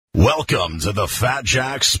Welcome to the Fat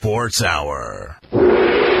Jack Sports Hour. What's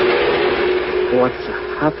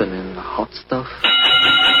happening, the hot stuff?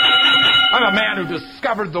 I'm a man who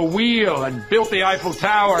discovered the wheel and built the Eiffel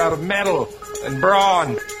Tower out of metal and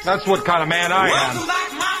brawn. That's what kind of man I am. Welcome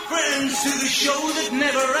back, my friends, to the show that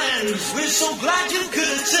never ends. We're so glad you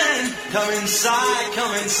could attend. Come inside,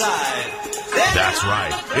 come inside. That's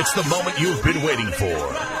right. It's the moment you've been waiting for.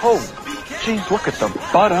 Oh, geez, look at the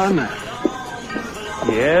butt on that.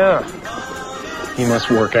 Yeah. He must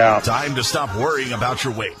work out. Time to stop worrying about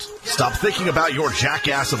your weight. Stop thinking about your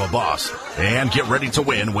jackass of a boss. And get ready to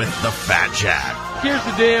win with the Fat Jack. Here's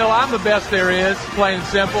the deal. I'm the best there is, plain and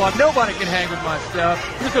simple. Nobody can hang with my stuff.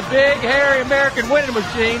 Just a big, hairy American winning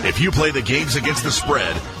machine. If you play the games against the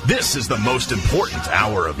spread, this is the most important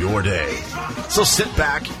hour of your day. So sit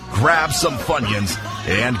back, grab some Funyuns,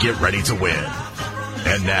 and get ready to win.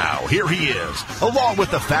 And now, here he is, along with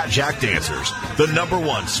the Fat Jack Dancers, the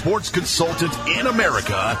 #1 sports consultant in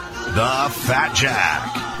America, the Fat Jack.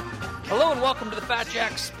 Hello and welcome to the Fat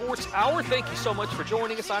Jack Sports Hour. Thank you so much for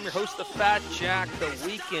joining us. I'm your host, the Fat Jack. The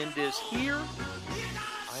weekend is here.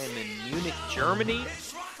 I am in Munich, Germany.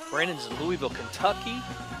 Brandon's in Louisville, Kentucky.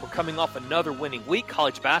 We're coming off another winning week.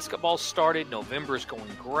 College basketball started. November is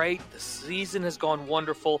going great. The season has gone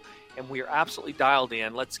wonderful, and we are absolutely dialed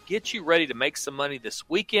in. Let's get you ready to make some money this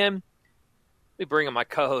weekend. Let me bring in my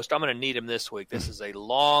co-host. I'm going to need him this week. This is a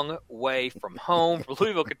long way from home. From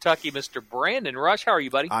Louisville, Kentucky, Mr. Brandon Rush. How are you,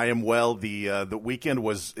 buddy? I am well. The weekend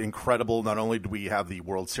was incredible. Not only do we have the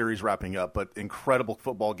World Series wrapping up, but incredible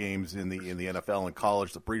football games in the NFL and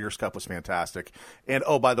college. The Breeders' Cup was fantastic. And,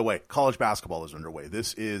 oh, by the way, college basketball is underway.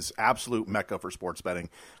 This is absolute mecca for sports betting.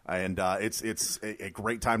 And it's a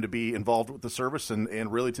great time to be involved with the service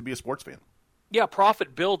and really to be a sports fan. Yeah,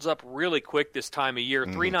 profit builds up really quick this time of year.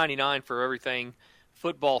 $3.99 for everything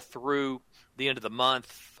football through the end of the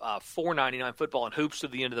month. $4.99 football and hoops to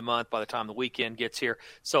the end of the month by the time the weekend gets here.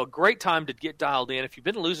 So a great time to get dialed in. If you've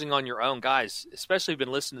been losing on your own, guys, especially if you've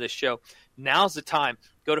been listening to this show, now's the time.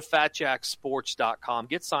 Go to fatjacksports.com.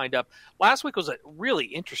 Get signed up. Last week was a really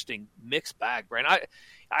interesting mixed bag, Brandon.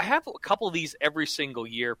 I have a couple of these every single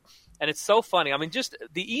year, and it's so funny. I mean, just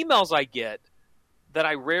the emails I get that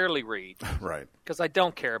I rarely read, right? Because I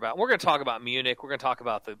don't care about. We're going to talk about Munich. We're going to talk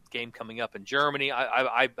about the game coming up in Germany.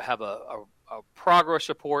 I have a progress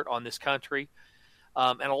report on this country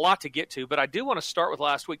and a lot to get to. But I do want to start with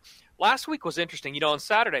last week. Last week was interesting. You know, on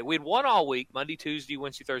Saturday we had won all week: Monday, Tuesday,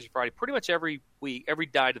 Wednesday, Thursday, Friday. Pretty much every week, every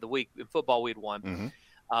night of the week in football we had won. Mm-hmm.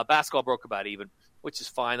 Basketball broke about even, which is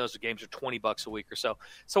fine. Those games are $20 a week or so.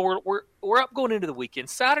 So we're up going into the weekend.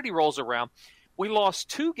 Saturday rolls around. We lost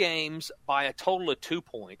 2 games by a total of 2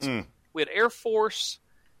 points. We had Air Force,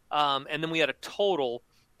 and then we had a total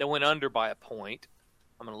that went under by a point.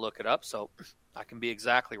 I'm going to look it up so I can be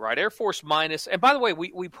exactly right. Air Force minus, and by the way,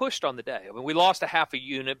 we pushed on the day. I mean, we lost a half a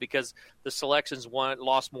unit because the selections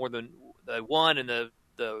lost more than they won, and the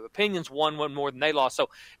opinions won more than they lost. So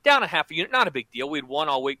down a half a unit, not a big deal. We had won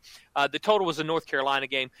all week. The total was a North Carolina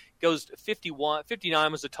game. Goes to 51,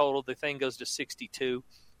 59 was the total. The thing goes to 62.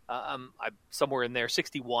 I'm somewhere in there,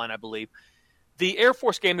 61, I believe. The Air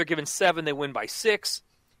Force game, they're given 7. They win by 6.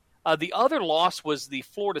 The other loss was the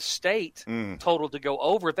Florida State total to go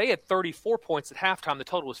over. They had 34 points at halftime. The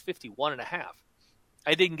total was 51.5.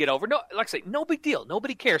 I didn't get over. No, like I say, no big deal.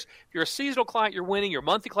 Nobody cares. If you're a seasonal client, you're winning. You're a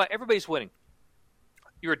monthly client, everybody's winning.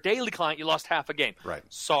 You're a daily client, you lost half a game. Right.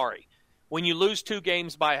 Sorry. When you lose 2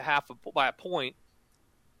 games by a point,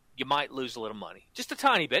 you might lose a little money. Just a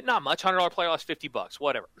tiny bit, not much. $100 player loss, $50,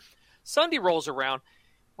 whatever. Sunday rolls around.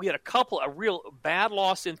 We had a real bad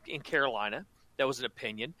loss in Carolina. That was an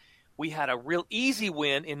opinion. We had a real easy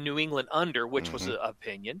win in New England under, which was an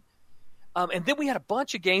opinion. And then we had a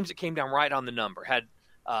bunch of games that came down right on the number. Had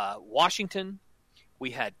Washington.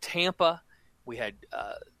 We had Tampa. We had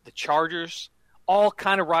the Chargers. All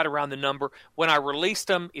kind of right around the number. When I released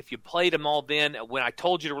them, if you played them all then, when I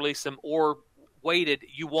told you to release them or waited,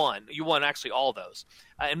 you won. You won actually all those.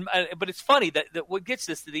 But it's funny that what gets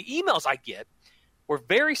this, the emails I get were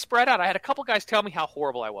very spread out. I had a couple guys tell me how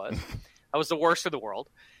horrible I was. I was the worst in the world.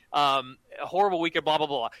 A horrible weekend, blah, blah,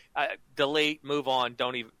 blah. Delete, move on,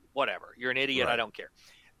 don't even, whatever. You're an idiot, right. I don't care.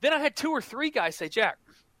 Then I had 2 or 3 guys say, Jack,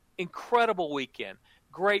 incredible weekend.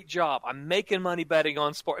 Great job. I'm making money betting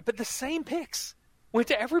on sport. But the same picks went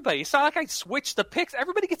to everybody. It's not like I switched the picks.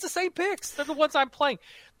 Everybody gets the same picks. They're the ones I'm playing.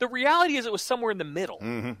 The reality is it was somewhere in the middle.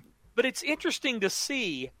 Mm-hmm. But it's interesting to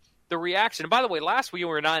see the reaction. And by the way, last week we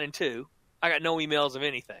were 9-2. I got no emails of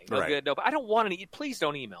anything. No good. No, but I don't want any. Please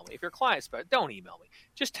don't email me. If you're a client, don't email me.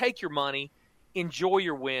 Just take your money. Enjoy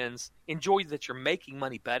your wins. Enjoy that you're making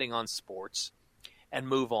money betting on sports. and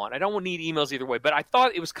move on. I don't need emails either way, but I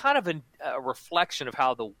thought it was kind of a reflection of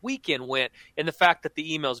how the weekend went in the fact that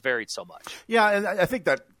the emails varied so much. Yeah, and I think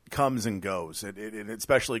that comes and goes. It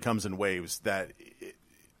especially comes in waves that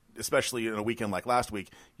especially in a weekend like last week,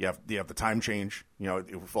 you have the time change.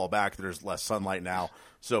 If we fall back, there's less sunlight now.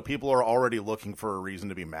 So people are already looking for a reason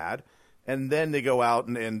to be mad. And then they go out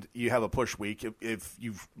and you have a push week. If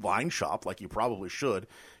you've line shopped, like you probably should,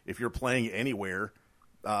 if you're playing anywhere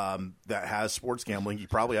that has sports gambling, you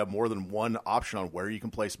probably have more than one option on where you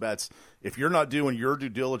can place bets. If you're not doing your due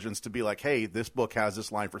diligence to be like, hey, this book has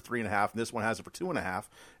this line for 3.5 and this one has it for 2.5,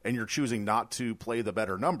 and you're choosing not to play the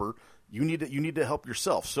better number, you need to help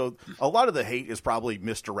yourself. So a lot of the hate is probably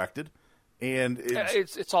misdirected, and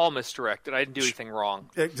it's all misdirected. I didn't do anything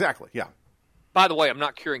wrong. Exactly. Yeah. By the way, I'm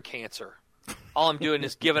not curing cancer. All I'm doing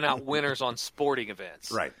is giving out winners on sporting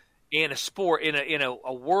events. Right. In a sport, in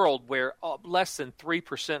a world where less than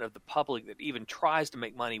 3% of the public that even tries to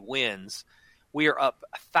make money wins, we are up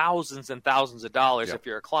thousands and thousands of dollars if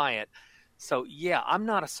you're a client. So, yeah, I'm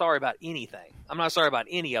not sorry about anything. I'm not sorry about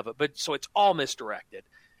any of it. But so it's all misdirected.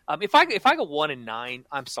 If I go 1-9,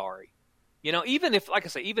 I'm sorry. Even if, like I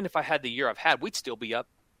say, even if I had the year I've had, we'd still be up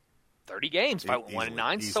 30 games if I went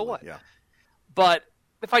 1-9. So what? Yeah. But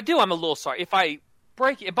if I do, I'm a little sorry. If I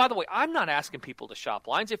break it, and by the way, I'm not asking people to shop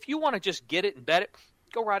lines. If you want to just get it and bet it,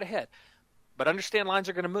 go right ahead. But understand lines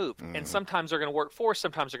are going to move, and sometimes they're going to work for us,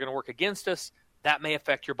 sometimes they're going to work against us. That may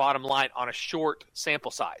affect your bottom line on a short sample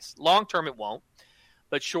size. Long term, it won't.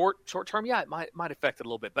 But short term, yeah, it might affect it a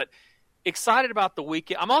little bit. But excited about the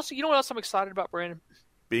weekend. I'm also, you know what else I'm excited about, Brandon?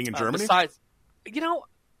 Being in Germany? Besides,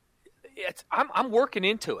 I'm working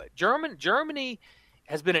into it. Germany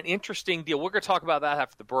has been an interesting deal. We're going to talk about that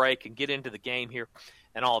after the break and get into the game here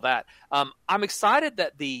and all that. I'm excited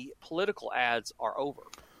that the political ads are over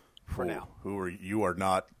for now. You are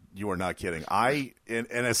not kidding. And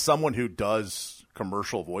as someone who does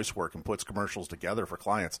commercial voice work and puts commercials together for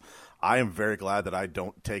clients, I am very glad that I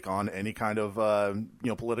don't take on any kind of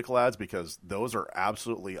political ads, because those are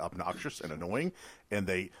absolutely obnoxious and annoying. And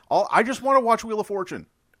I just want to watch Wheel of Fortune.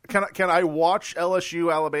 Can I watch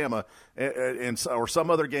LSU Alabama or some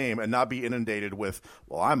other game and not be inundated with,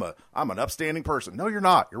 well, I'm an upstanding person? No, you're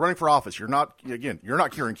not. You're running for office. You're not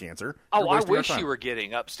curing cancer. I wish you were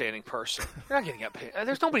getting upstanding person. You're not getting up.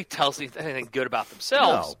 There's nobody tells you anything good about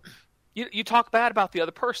themselves. No. You talk bad about the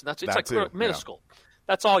other person. It's like middle school.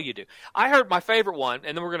 That's all you do. I heard my favorite one,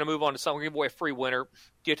 and then we're going to move on to something. We're going to give away a free winner,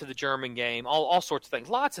 get to the German game, all sorts of things.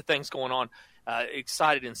 Lots of things going on,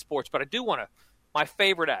 excited in sports. But I do want to. My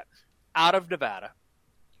favorite ad, out of Nevada.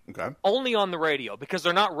 Okay. Only on the radio, because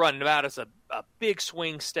they're not running. Nevada's a big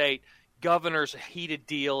swing state. Governor's a heated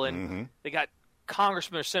deal, and they got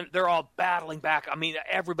congressmen or senators. They're all battling back. I mean,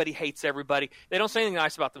 everybody hates everybody. They don't say anything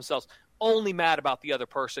nice about themselves. Only mad about the other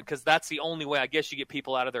person, because that's the only way, I guess, you get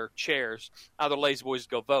people out of their chairs, out of their lazy boys to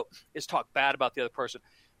go vote, is talk bad about the other person.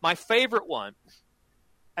 My favorite one,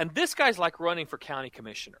 and this guy's like running for county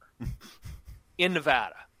commissioner in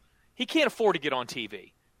Nevada. He can't afford to get on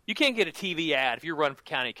TV. You can't get a TV ad if you're running for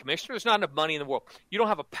county commissioner. There's not enough money in the world. You don't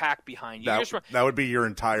have a PAC behind you. That would be your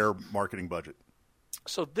entire marketing budget.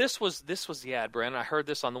 So this was the ad, Brandon. I heard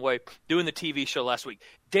this on the way doing the TV show last week.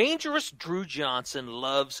 Dangerous Drew Johnson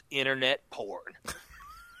loves internet porn.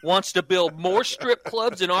 Wants to build more strip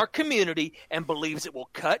clubs in our community and believes it will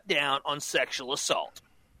cut down on sexual assault.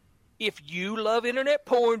 If you love internet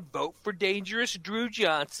porn, vote for Dangerous Drew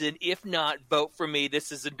Johnson. If not, vote for me.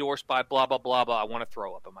 This is endorsed by blah, blah, blah, blah. I want to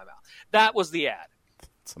throw up in my mouth. That was the ad.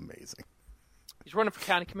 It's amazing. He's running for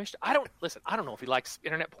county commissioner. I don't know if he likes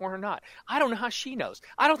internet porn or not. I don't know how she knows.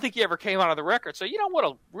 I don't think he ever came out of the record. So you know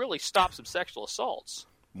what'll really stop some sexual assaults?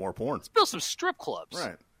 More porn. Let's build some strip clubs.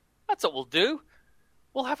 Right. That's what we'll do.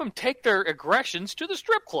 We'll have them take their aggressions to the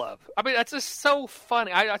strip club. I mean, that's just so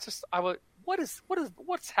funny.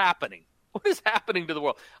 What's happening? What is happening to the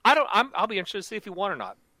world? I'll be interested to see if he won or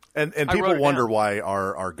not. And people wonder why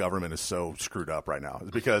our government is so screwed up right now.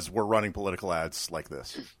 It's because we're running political ads like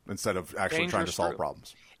this instead of actually trying to solve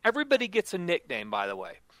problems. Everybody gets a nickname, by the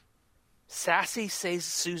way. Sassy says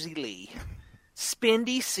Susie Lee.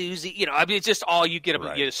 Spendy Susie. I mean, it's just all you get.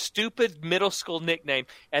 You get a stupid middle school nickname,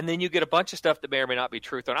 and then you get a bunch of stuff that may or may not be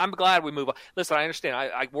truth. And I'm glad we move on. Listen, I understand.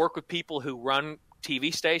 I work with people who run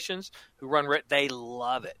TV stations, they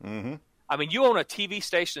love it. Mm-hmm. I mean, you own a TV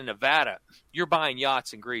station in Nevada, you're buying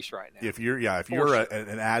yachts in Greece right now. If you're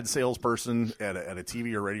an ad salesperson at a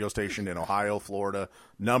TV or radio station in Ohio, Florida,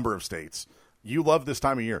 number of states, you love this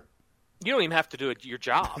time of year. You don't even have to do your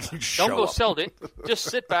job. Don't go sell it. Just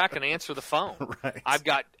sit back and answer the phone. Right. I've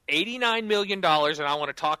got $89 million, and I want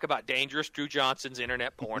to talk about Dangerous Drew Johnson's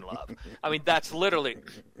internet porn love. I mean, that's literally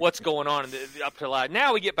what's going on up to live.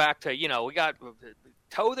 Now we get back to, we got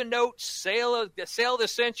toe the notes, sale of the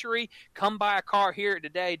century, come buy a car here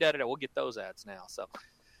today, da-da-da. We'll get those ads now. So if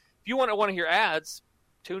you want to hear ads,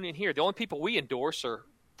 tune in here. The only people we endorse are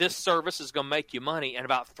this service is going to make you money, and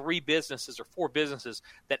about 3 businesses or 4 businesses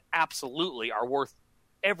that absolutely are worth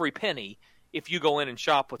every penny if you go in and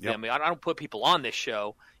shop with them. I don't put people on this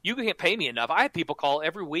show. You can't pay me enough. I have people call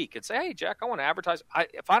every week and say, hey, Jack, I want to advertise.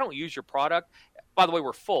 If I don't use your product, by the way,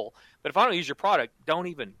 we're full, but if I don't use your product, don't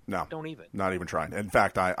even. Not even trying. In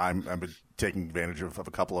fact, I'm taking advantage of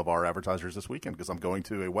a couple of our advertisers this weekend because I'm going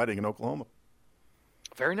to a wedding in Oklahoma.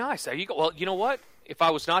 Very nice. There you go. Well, you know what? If I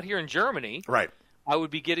was not here in Germany, right, I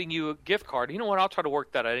would be getting you a gift card. You know what? I'll try to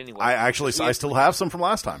work that out anyway. I still have some from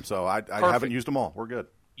last time, so I haven't used them all. We're good.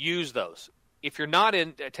 Use those. If you're not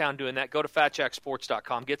in town doing that, go to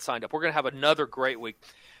fatjacksports.com, get signed up. We're going to have another great week.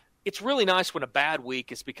 It's really nice when a bad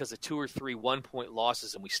week is because of 2 or 3 one-point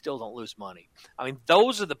losses and we still don't lose money. I mean,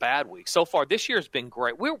 those are the bad weeks. So far, this year has been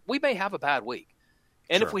great. We may have a bad week.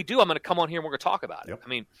 And Sure. if we do, I'm going to come on here and we're going to talk about it. Yep. I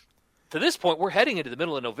mean, to this point, we're heading into the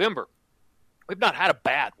middle of November. We've not had a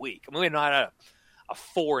bad week. I mean, we've not had a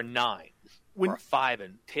 4-9 or a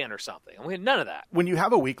 5-10 or something. And we had none of that. When you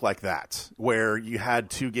have a week like that, where you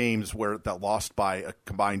had 2 games that lost by a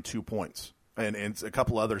combined 2 points, and a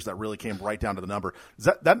couple others that really came right down to the number,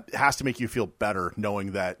 that has to make you feel better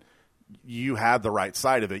knowing that you had the right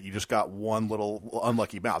side of it. You just got one little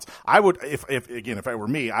unlucky bounce. I would, if I were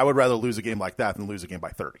me, I would rather lose a game like that than lose a game by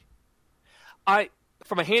 30.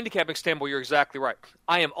 From a handicapping standpoint, you're exactly right.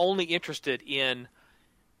 I am only interested in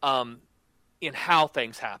how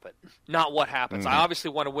things happen, not what happens. Mm-hmm. I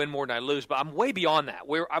obviously want to win more than I lose, but I'm way beyond that.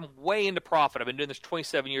 I'm way into profit. I've been doing this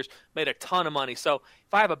 27 years, made a ton of money. So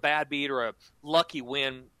if I have a bad beat or a lucky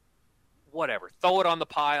win, whatever, throw it on the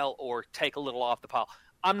pile or take a little off the pile.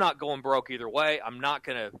 I'm not going broke either way. I'm not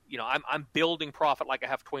going to, I'm building profit like I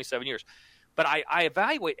have for 27 years. But I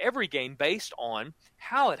evaluate every game based on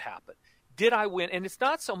how it happened. Did I win? And it's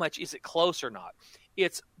not so much is it close or not.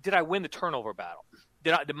 It's did I win the turnover battle?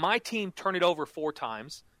 Did my team turn it over 4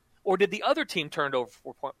 times, or did the other team turn it over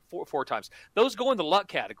four times? Those go in the luck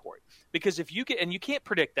category because if you get and you can't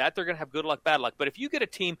predict that they're going to have good luck, bad luck. But if you get a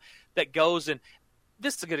team that goes and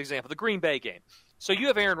this is a good example, the Green Bay game. So you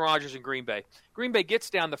have Aaron Rodgers in Green Bay. Green Bay gets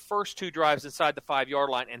down the first 2 drives inside the 5-yard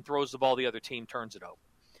line and throws the ball. The other team turns it over.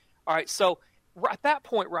 All right, so at that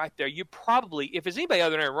point right there, you probably, if it's anybody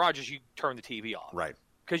other than Aaron Rodgers, you turn the TV off. Right.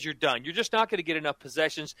 Because you're done. You're just not going to get enough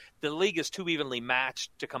possessions. The league is too evenly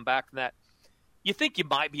matched to come back from that. You think you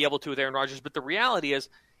might be able to with Aaron Rodgers, but the reality is,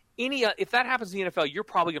 if that happens in the NFL, you're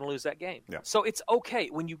probably going to lose that game. Yeah. So it's okay.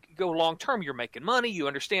 When you go long-term, you're making money, you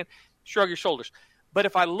understand, shrug your shoulders. But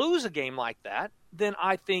if I lose a game like that, then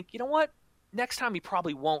I think, you know what? Next time he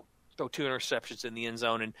probably won't throw 2 interceptions in the end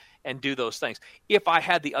zone and do those things. If I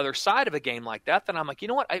had the other side of a game like that, then I'm like, you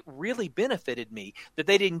know what? It really benefited me that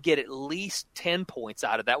they didn't get at least 10 points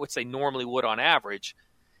out of that, which they normally would on average.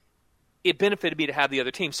 It benefited me to have the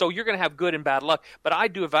other team. So you're going to have good and bad luck, but I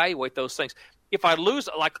do evaluate those things. If I lose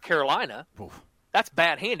like Carolina, that's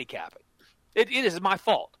bad handicapping. It is my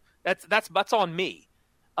fault. That's on me.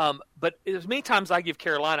 But as many times I give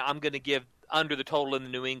Carolina, I'm going to give under the total in the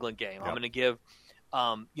New England game. Yep. I'm going to give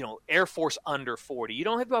Air Force under 40. You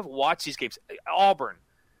don't have to watch these games. Auburn,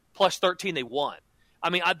 plus 13, they won. I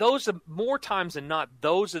mean, those are more times than not,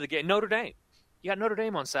 those are the games. Notre Dame. You got Notre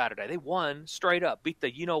Dame on Saturday. They won straight up, beat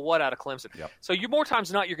the you-know-what out of Clemson. Yep. So you're more times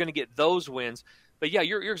than not, you're going to get those wins. But, yeah,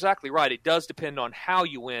 you're exactly right. It does depend on how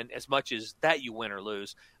you win as much as that you win or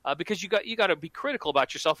lose because you got to be critical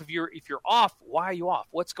about yourself. If you're off, why are you off?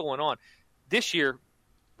 What's going on? This year,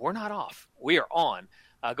 we're not off. We are on.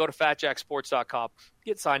 Go to fatjacksports.com,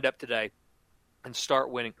 get signed up today, and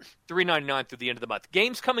start winning. $3.99 through the end of the month.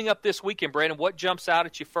 Games coming up this weekend, Brandon. What jumps out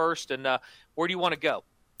at you first, and where do you want to go?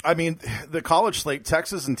 I mean, the college slate,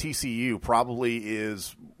 Texas and TCU probably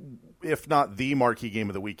is, if not the marquee game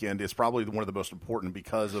of the weekend, is probably one of the most important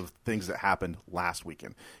because of things that happened last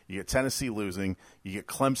weekend. You get Tennessee losing, you get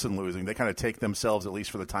Clemson losing. They kind of take themselves, at least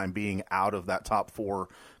for the time being, out of that top 4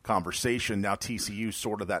 conversation. Now TCU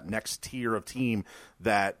sort of that next tier of team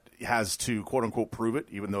that has to, quote-unquote, prove it,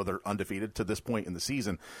 even though they're undefeated to this point in the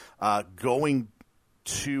season. Going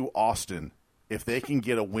to Austin, if they can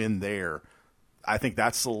get a win there, I think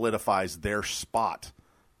that solidifies their spot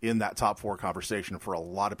in that top 4 conversation for a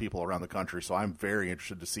lot of people around the country. So I'm very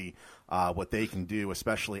interested to see what they can do,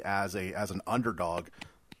 especially as an underdog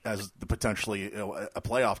as the potentially a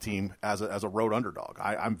playoff team as a road underdog.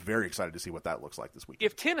 I'm very excited to see what that looks like this week.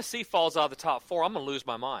 If Tennessee falls out of the top 4, I'm going to lose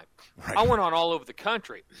my mind. Right. I went on all over the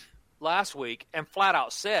country last week and flat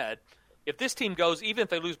out said, if this team goes, even if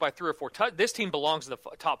they lose by 3 or 4 this team belongs in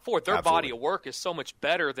the top 4. Their Absolutely. body of work is so much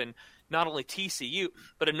better than not only TCU,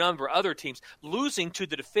 but a number of other teams. Losing to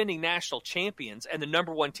the defending national champions and the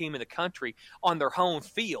number 1 team in the country on their home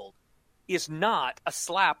field is not a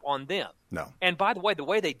slap on them. No. And by the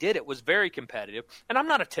way they did it was very competitive. And I'm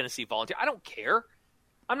not a Tennessee volunteer. I don't care.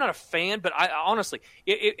 I'm not a fan, but I honestly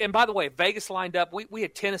and by the way, Vegas lined up. We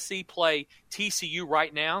had Tennessee play TCU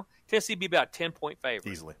right now. Tennessee would be about a 10-point favorite.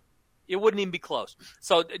 Easily. It wouldn't even be close.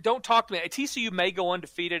 So don't talk to me. TCU may go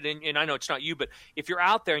undefeated, and I know it's not you, but if you're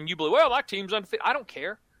out there and you believe, well, that team's undefeated, I don't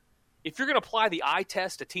care. If you're going to apply the eye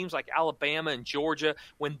test to teams like Alabama and Georgia,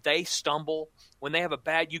 when they stumble, when they have a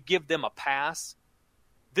bad, you give them a pass.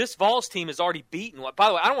 This Vols team is already beaten. By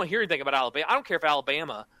the way, I don't want to hear anything about Alabama. I don't care if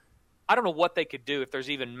Alabama, I don't know what they could do if there's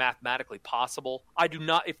even mathematically possible. I do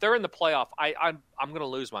not. If they're in the playoff, I'm going to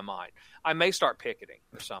lose my mind. I may start picketing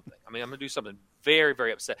or something. I mean, I'm going to do something very,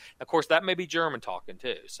 very upset. Of course, that may be German talking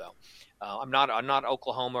too. So I'm not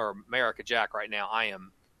Oklahoma or America Jack right now. I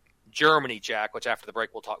am Germany Jack, which after the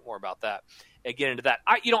break we'll talk more about that and get into that.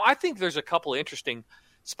 I think there's a couple of interesting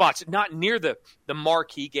spots, not near the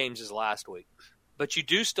marquee games as last week, but you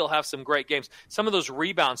do still have some great games. Some of those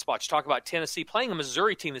rebound spots. Talk about Tennessee playing a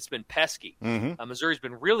Missouri team that's been pesky. Mm-hmm. Missouri's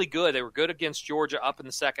been really good. They were good against Georgia up in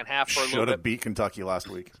the second half for a little bit. Should have beat Kentucky last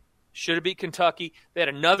week. Should have beat Kentucky. They had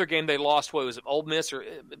another game they lost. What was it, Ole Miss or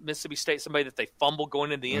Mississippi State? Somebody that they fumbled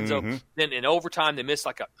going into the end zone. Mm-hmm. Then in overtime, they missed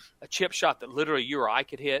like a chip shot that literally you or I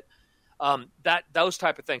could hit. Those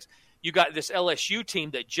type of things. You got this LSU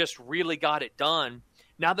team that just really got it done.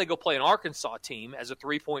 Now they go play an Arkansas team as a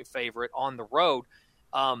 3-point favorite on the road.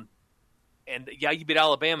 And yeah, you beat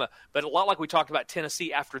Alabama, but a lot like we talked about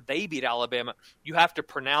Tennessee after they beat Alabama, you have to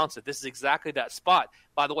pronounce it. This is exactly that spot.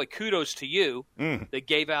 By the way, kudos to you. They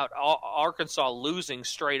gave out Arkansas losing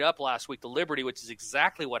straight up last week to Liberty, which is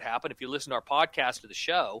exactly what happened. If you listen to our podcast of the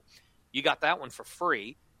show, you got that one for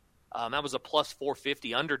free. That was a plus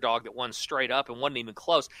 450 underdog that won straight up and wasn't even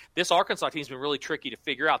close. This Arkansas team's been really tricky to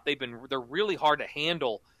figure out. They're really hard to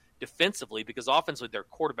handle defensively because offensively their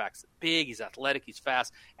quarterback's big, he's athletic, he's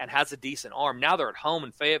fast, and has a decent arm. Now they're at home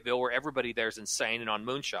in Fayetteville where everybody there is insane and on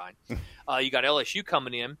moonshine. You got LSU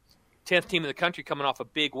coming in, 10th team in the country coming off a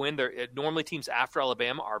big win. Normally teams after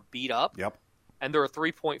Alabama are beat up, Yep. and they're a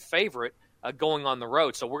 3-point favorite going on the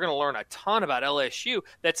road. So we're going to learn a ton about LSU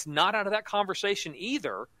that's not out of that conversation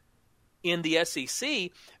either in the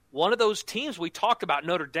SEC. One of those teams we talked about,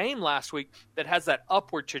 Notre Dame last week, that has that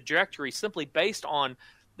upward trajectory simply based on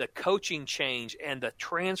the coaching change and the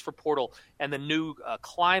transfer portal and the new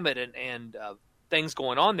climate and things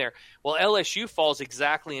going on there. Well, LSU falls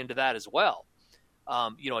exactly into that as well.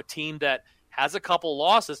 A team that has a couple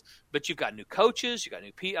losses, but you've got new coaches, you've got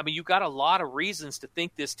new people. I mean, you've got a lot of reasons to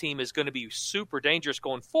think this team is going to be super dangerous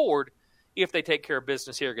going forward if they take care of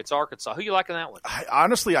business here against Arkansas. Who you like in that one?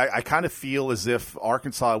 Honestly, I kind of feel as if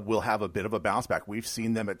Arkansas will have a bit of a bounce back. We've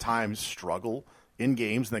seen them at times struggle in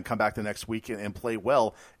games and then come back the next week and play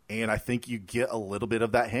well. And I think you get a little bit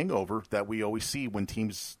of that hangover that we always see when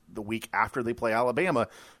teams the week after they play Alabama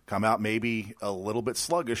come out maybe a little bit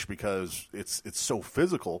sluggish because it's so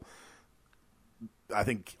physical. I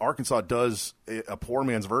think Arkansas does a poor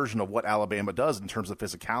man's version of what Alabama does in terms of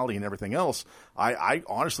physicality and everything else. I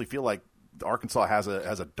honestly feel like Arkansas has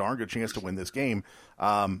a darn good chance to win this game.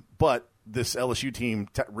 But this LSU team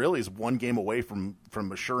really is one game away from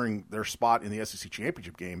assuring their spot in the SEC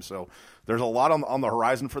championship game. So there's a lot on the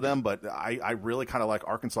horizon for them, but I really kind of like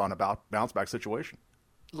Arkansas in a bounce back situation.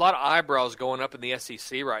 A lot of eyebrows going up in the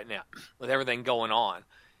SEC right now with everything going on.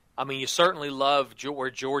 I mean, you certainly love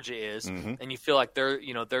where Georgia is, and you feel like they're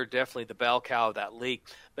definitely the bell cow of that league.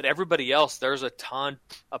 But everybody else, there's a ton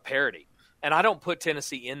of parity. And I don't put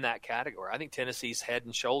Tennessee in that category. I think Tennessee's head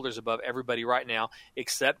and shoulders above everybody right now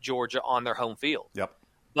except Georgia on their home field. Yep.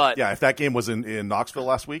 But yeah, if that game was in Knoxville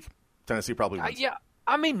last week, Tennessee probably wins. Yeah.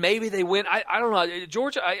 I mean, maybe they win. I don't know.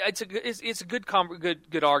 Georgia, it's a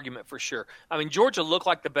good argument for sure. I mean, Georgia looked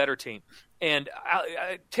like the better team. And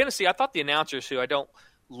Tennessee, I thought the announcers, who I don't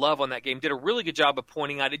love on that game, did a really good job of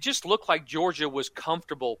pointing out it just looked like Georgia was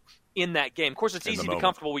comfortable in that game. Of course, it's easy to be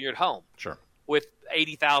comfortable when you're at home. Sure. With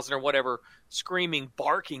 80,000 or whatever screaming,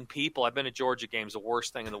 barking people. I've been to Georgia games, the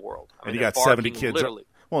worst thing in the world. I mean, and you got 70 kids. Literally.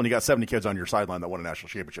 Well, and you got 70 kids on your sideline that won a national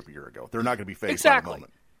championship a year ago. They're not going to be fazed exactly. by the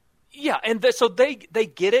moment. Yeah, and so they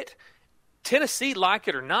get it. Tennessee, like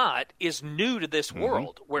it or not, is new to this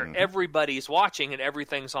world where everybody's watching and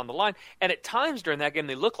everything's on the line. And at times during that game,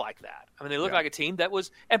 they look like that. I mean, they look like a team that was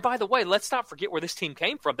 – and by the way, let's not forget where this team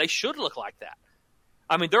came from. They should look like that.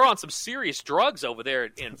 I mean, they're on some serious drugs over there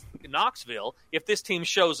in Knoxville. If this team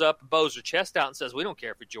shows up, bows their chest out and says, we don't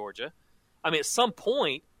care for Georgia. I mean, at some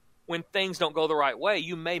point, when things don't go the right way,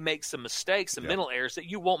 you may make some mistakes, some mental errors that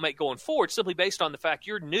you won't make going forward simply based on the fact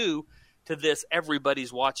you're new to this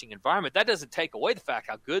everybody's watching environment. That doesn't take away the fact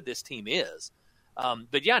how good this team is.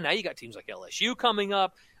 But, yeah, now you got teams like LSU coming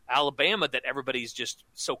up, Alabama that everybody's just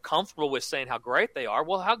so comfortable with saying how great they are.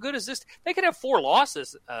 Well, how good is this? They could have 4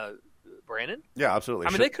 losses, Brandon. Yeah, absolutely. I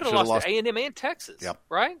mean, they could have lost to A&M and Texas,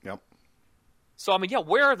 right? Yep. So, I mean,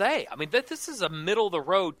 where are they? I mean, this is a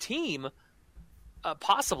middle-of-the-road team,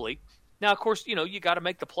 possibly. Now, of course, you got to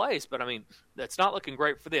make the plays, but, I mean, that's not looking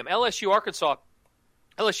great for them. LSU, Arkansas,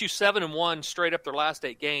 LSU 7-1 straight up their last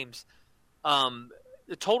 8 games.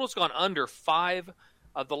 The total's gone under 5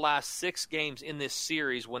 of the last 6 games in this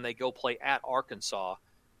series when they go play at Arkansas,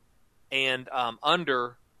 and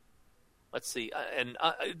under. Let's see,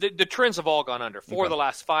 the trends have all gone under 4 of the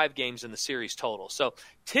last 5 games in the series total. So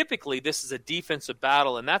typically this is a defensive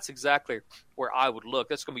battle, and that's exactly where I would look.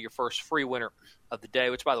 That's going to be your first free winner of the day,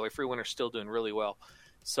 which, by the way, free winner's still doing really well.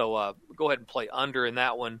 So go ahead and play under in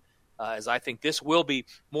that one, as I think this will be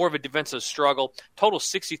more of a defensive struggle. Total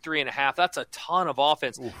 63.5. That's a ton of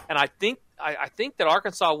offense. Oof. And I think that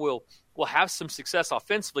Arkansas will have some success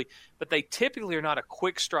offensively, but they typically are not a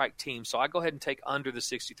quick strike team. So I go ahead and take under the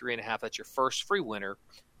 63.5. That's your first free winner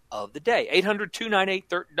of the day.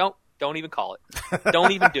 800-298-30. Don't even call it.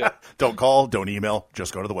 Don't even do it. Don't call. Don't email.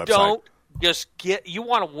 Just go to the website. You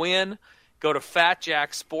want to win, go to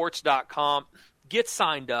fatjacksports.com. Get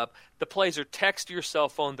signed up. The plays are text to your cell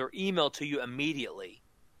phone. They're emailed to you immediately.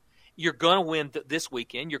 You're going to win this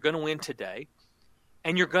weekend. You're going to win today.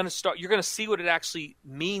 And you're going to see what it actually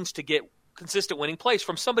means to get consistent winning plays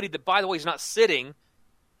from somebody that, by the way, is not sitting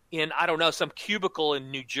in, I don't know, some cubicle in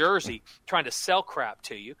New Jersey trying to sell crap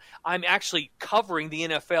to you. I'm actually covering the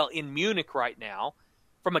NFL in Munich right now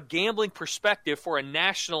from a gambling perspective for a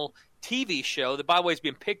national TV show that, by the way, is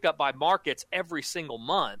being picked up by markets every single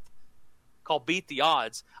month called Beat the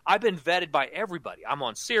Odds. I've been vetted by everybody. I'm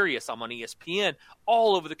on Sirius. I'm on ESPN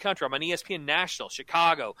all over the country. I'm on ESPN National,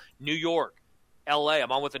 Chicago, New York, L.A.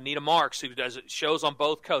 I'm on with Anita Marks, who does shows on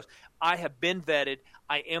both coasts. I have been vetted.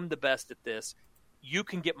 I am the best at this. You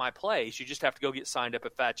can get my plays. You just have to go get signed up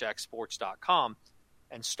at fatjacksports.com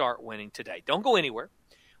and start winning today. Don't go anywhere.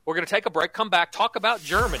 We're going to take a break, come back, talk about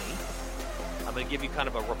Germany. I'm going to give you kind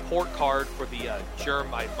of a report card for the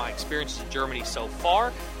my experiences in Germany so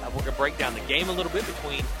far. We're going to break down the game a little bit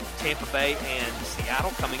between Tampa Bay and Seattle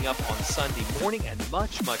coming up on Sunday morning, and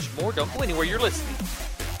much, much more. Don't go anywhere. You're listening to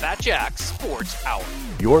Fat Jack Sports Hour.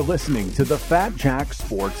 You're listening to the Fat Jack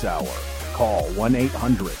Sports Hour. Call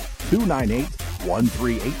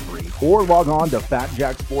 1-800-298-1383 or log on to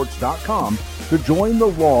fatjacksports.com to join the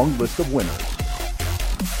long list of winners.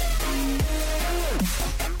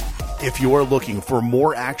 If you're looking for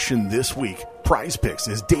more action this week, Prize Picks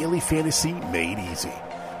is daily fantasy made easy.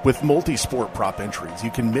 With multi-sport prop entries, you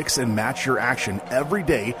can mix and match your action every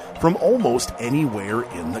day from almost anywhere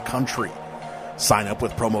in the country. Sign up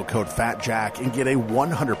with promo code FATJACK and get a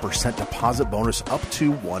 100% deposit bonus up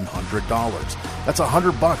to $100. That's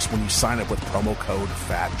 $100 when you sign up with promo code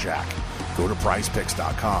FATJACK. Go to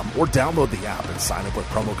prizepicks.com or download the app and sign up with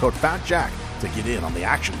promo code FATJACK to get in on the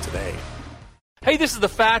action today. Hey, this is the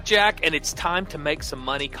Fat Jack, and it's time to make some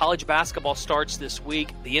money. College basketball starts this week.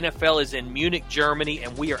 The NFL is in Munich, Germany,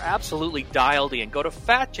 and we are absolutely dialed in. Go to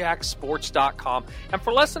fatjacksports.com, and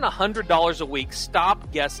for less than $100 a week,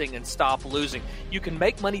 stop guessing and stop losing. You can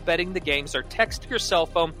make money betting the games. They're text to your cell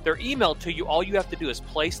phone. They're emailed to you. All you have to do is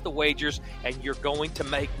place the wagers, and you're going to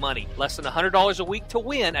make money. Less than $100 a week to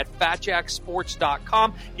win at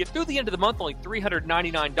fatjacksports.com. Get through the end of the month, only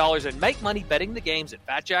 $399, and make money betting the games at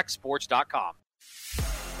fatjacksports.com.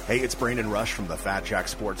 Hey, it's Brandon Rush from the Fat Jack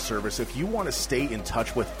Sports Service. If you want to stay in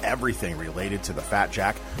touch with everything related to the Fat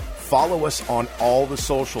Jack, follow us on all the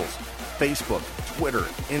socials. Facebook, Twitter,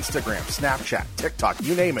 Instagram, Snapchat, TikTok,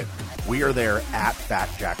 you name it. We are there at Fat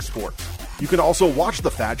Jack Sports. You can also watch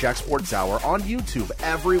the Fat Jack Sports Hour on YouTube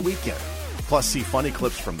every weekend. Plus, see funny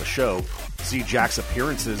clips from the show, see Jack's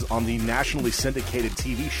appearances on the nationally syndicated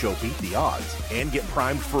TV show Beat the Odds, and get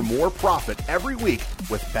primed for more profit every week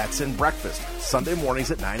with Bets and Breakfast, Sunday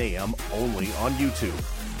mornings at 9 a.m. only on YouTube.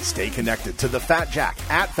 Stay connected to the Fat Jack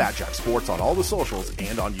at Fat Jack Sports on all the socials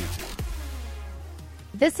and on YouTube.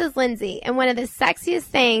 This is Lindsay, and one of the sexiest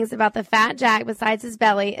things about the Fat Jack besides his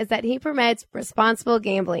belly is that he promotes responsible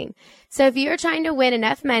gambling. So if you're trying to win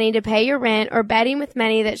enough money to pay your rent or betting with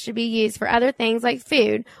money that should be used for other things like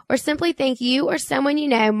food, or simply think you or someone you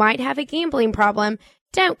know might have a gambling problem,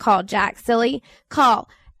 don't call Jack, silly. Call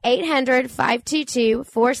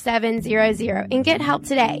 800-522-4700 and get help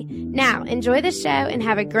today. Now, enjoy the show and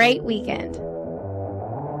have a great weekend.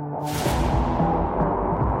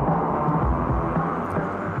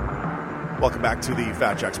 Welcome back to the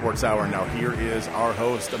Fat Jack Sports Hour. Now here is our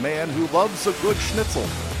host, a man who loves a good schnitzel.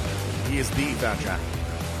 He is the Fat Jack.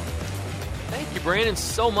 Thank you, Brandon,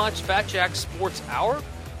 so much. Fat Jack Sports Hour,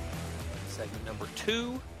 segment number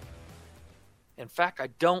 2. In fact, I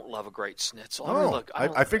don't love a great schnitzel.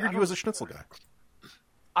 I figured you was a schnitzel guy.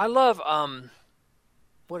 I love,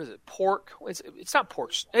 what is it, pork? It's not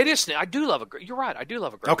pork. It is. I do love a great, you're right, I do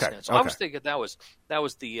love a great schnitzel. I was thinking that was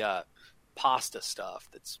the pasta stuff.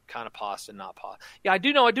 That's kind of pasta, not pasta. Yeah, I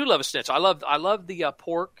do love a schnitzel. I love the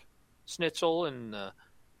pork schnitzel and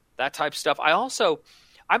that type of stuff. I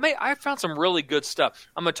found some really good stuff.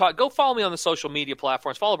 I'm going to talk. Go follow me on the social media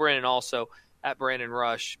platforms. Follow Brandon also at Brandon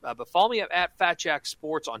Rush. But follow me at Fat Jack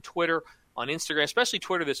Sports on Twitter, on Instagram, especially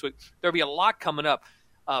Twitter this week. There'll be a lot coming up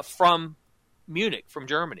from Munich, from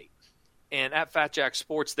Germany, and at Fat Jack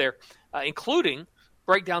Sports there, including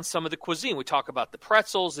break down some of the cuisine. We talk about the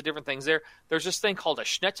pretzels, the different things there. There's this thing called a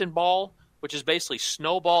Schnitzenball, which is basically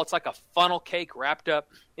snowball. It's like a funnel cake wrapped up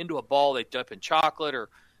into a ball they dip in chocolate or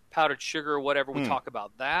powdered sugar or whatever. We talk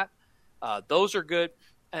about that. Those are good.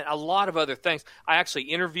 And a lot of other things. I actually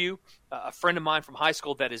interview a friend of mine from high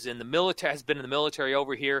school that is in the military, has been in the military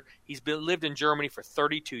over here. He's lived in Germany for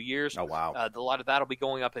 32 years. Oh, wow. A lot of that will be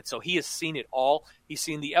going up. And so he has seen it all. He's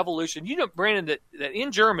seen the evolution. You know, Brandon, that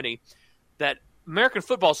in Germany, that American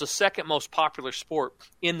football is the second most popular sport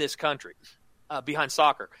in this country, behind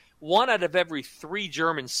soccer. 1 out of every 3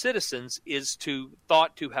 German citizens is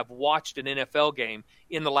thought to have watched an NFL game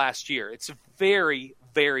in the last year. It's very,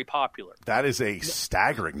 very popular. That is a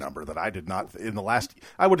staggering number that I did not in the last.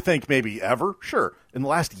 I would think maybe ever. Sure, in the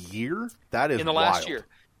last year, that is in the wild. last year.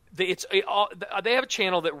 They have a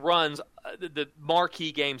channel that runs the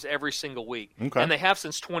marquee games every single week, and they have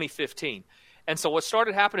since 2015. And so what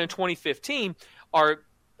started happening in 2015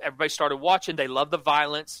 everybody started watching. They love the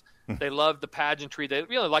violence. They love the pageantry. They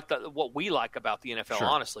really like what we like about the NFL,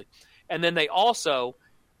 honestly. And then they also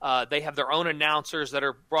they have their own announcers that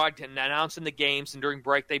are announcing the games, and during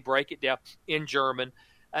break they break it down in German.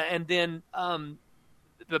 And then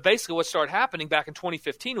but basically what started happening back in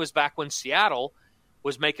 2015 was back when Seattle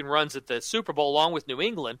was making runs at the Super Bowl along with New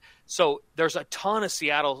England. So there's a ton of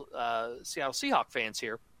Seattle Seahawks fans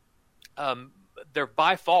here. They're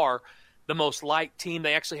by far the most liked team.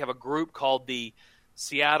 They actually have a group called the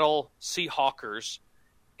Seattle Seahawkers,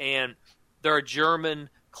 and they're a German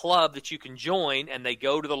club that you can join, and they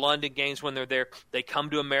go to the London games when they're there. They come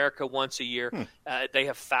to America once a year. They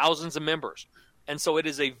have thousands of members, and so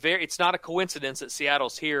it's not a coincidence that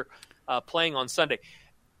Seattle's here playing on Sunday.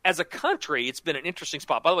 As a country, it's been an interesting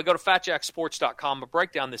spot. By the way, go to fatjacksports.com. I'll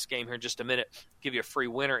break down this game here in just a minute, give you a free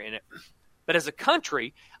winner in it. But as a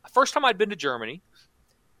country, first time I'd been to Germany,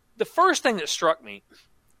 the first thing that struck me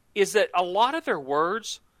is that a lot of their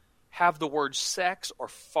words have the word sex or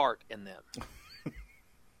fart in them.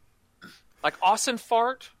 Like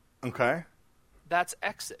Außenfahrt. Okay. That's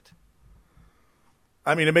exit.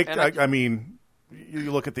 I mean,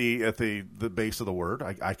 you look at the base of the word.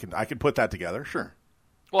 I can put that together. Sure.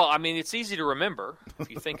 Well, I mean, it's easy to remember if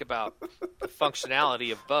you think about the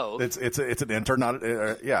functionality of both. It's an enter, not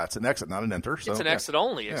it's an exit, not an enter. So, it's an exit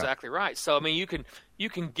only, exactly right. So I mean, you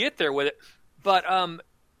can get there with it, but I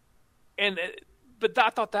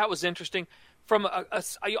thought that was interesting.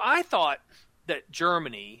 I thought that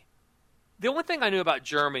Germany, the only thing I knew about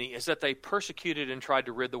Germany is that they persecuted and tried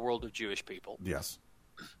to rid the world of Jewish people. Yes,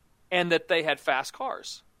 and that they had fast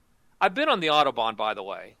cars. I've been on the Autobahn, by the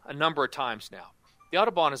way, a number of times now. The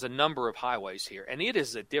Autobahn is a number of highways here, and it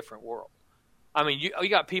is a different world. I mean, you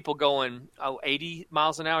got people going 80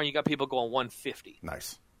 miles an hour, and you got people going 150.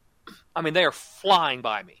 Nice. I mean, they are flying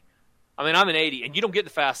by me. I mean, I'm in 80, and you don't get the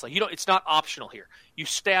fast lane. It's not optional here. You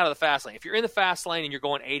stay out of the fast lane. If you're in the fast lane and you're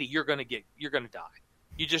going 80, you're going to die.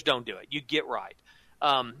 You just don't do it. You get right.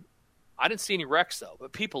 I didn't see any wrecks though,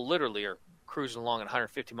 but people literally are cruising along at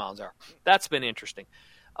 150 miles an hour. That's been interesting.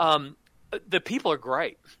 The people are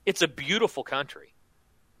great. It's a beautiful country.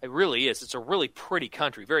 It really is. It's a really pretty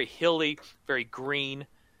country, very hilly, very green.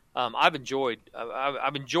 I've enjoyed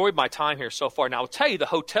my time here so far. Now, I'll tell you, the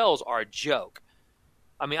hotels are a joke.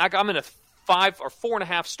 I mean, I'm in a 5 or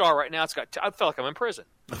 4.5 star right now. I feel like I'm in prison.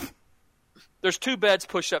 there's two beds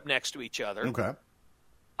pushed up next to each other. Okay.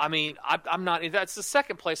 I mean, I'm not. That's the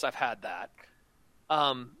second place I've had that.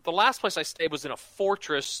 The last place I stayed was in a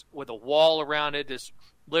fortress with a wall around it. It's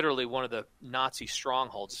literally one of the Nazi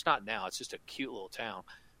strongholds. It's not now. It's just a cute little town.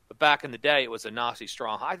 But back in the day, it was a Nazi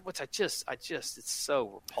stronghold, which I just, it's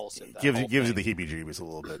so repulsive. Gives you the heebie-jeebies a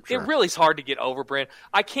little bit. Sure. It really is hard to get over, Brent.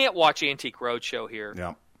 I can't watch Antique Roadshow here.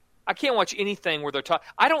 Yeah. I can't watch anything where they're talking.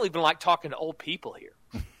 I don't even like talking to old people here.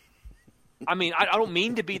 I mean, I don't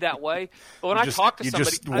mean to be that way, but when I talk to somebody, you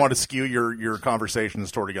just want to skew your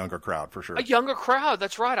conversations toward a younger crowd, for sure. A younger crowd,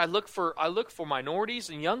 that's right. I look for minorities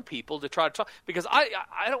and young people to try to talk, because I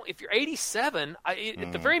don't. If you're 87,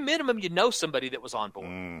 at the very minimum, you know somebody that was on board.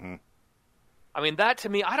 Mm-hmm. I mean, that to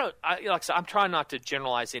me, like I said, I'm trying not to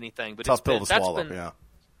generalize anything, but tough pill to swallow. Yeah.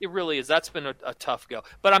 It really is. That's been a tough go.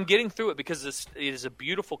 But I'm getting through it because it is a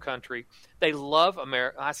beautiful country. They love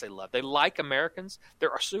America. I say love. They like Americans. They're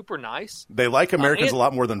super nice. They like Americans a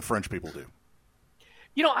lot more than French people do.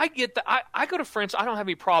 You know, I get that. I go to France. I don't have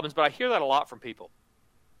any problems, but I hear that a lot from people.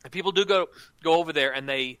 And people do go over there, and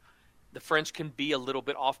the French can be a little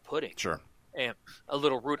bit off-putting. Sure. And a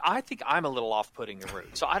little rude. I think I'm a little off-putting and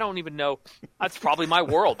rude. So I don't even know. That's probably my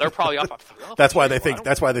world. They're probably off. That's why they think.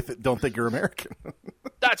 That's why they don't think you're American.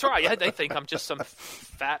 That's right. Yeah, they think I'm just some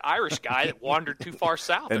fat Irish guy that wandered too far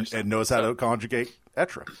south and knows how to conjugate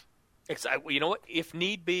etre. Exactly. You know what? If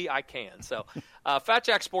need be, I can. So,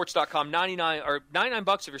 FatJackSports.com,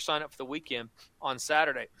 $99 if you're signing up for the weekend on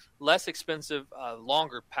Saturday. Less expensive,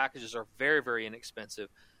 longer packages are very, very inexpensive.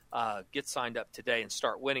 Get signed up today and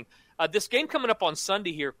start winning. This game coming up on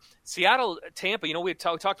Sunday here, Seattle, Tampa. You know, we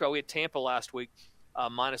talked about we had Tampa last week,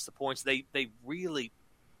 minus the points. They really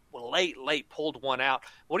late pulled one out.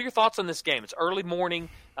 What are your thoughts on this game? It's early morning,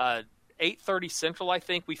 8:30 Central, I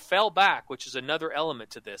think. We fell back, which is another element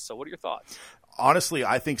to this. So what are your thoughts? Honestly,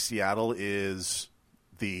 I think Seattle is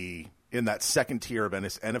in that second tier of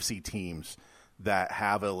NFC teams that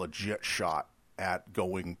have a legit shot at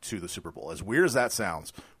going to the Super Bowl. As weird as that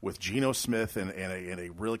sounds, with Geno Smith and a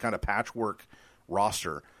really kind of patchwork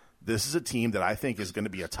roster, this is a team that I think is going to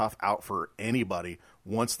be a tough out for anybody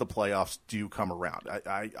once the playoffs do come around.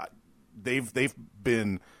 They've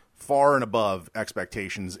been far and above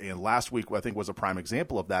expectations, and last week I think was a prime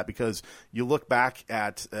example of that, because you look back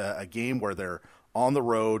at a game where they're on the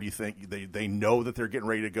road, you think they know that they're getting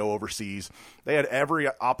ready to go overseas. They had every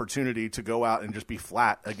opportunity to go out and just be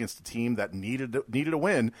flat against a team that needed a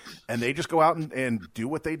win, and they just go out and do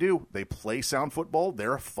what they do. They play sound football.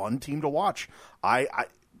 They're a fun team to watch.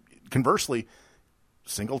 Conversely,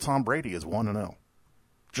 single Tom Brady is 1-0.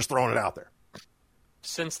 Just throwing it out there.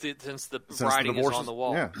 Since the writing is on the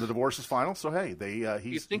wall. Yeah, the divorce is final. So hey,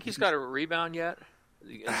 you think he's got a rebound yet? Is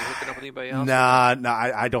he hooking up with anybody else? Nah,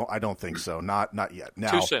 I don't think so. Not yet.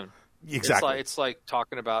 Now, too soon. Exactly. It's like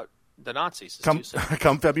talking about the Nazis.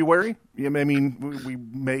 Come February, I mean, we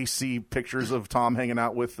may see pictures of Tom hanging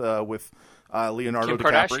out with Leonardo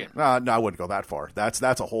DiCaprio. No, I wouldn't go that far. That's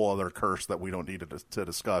a whole other curse that we don't need to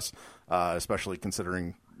discuss, especially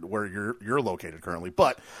considering where you're located currently.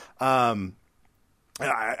 But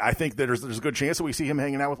I think that there's a good chance that we see him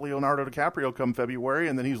hanging out with Leonardo DiCaprio come February,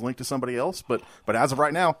 and then he's linked to somebody else. But as of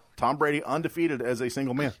right now, Tom Brady undefeated as a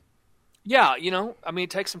single man. Yeah, I mean, it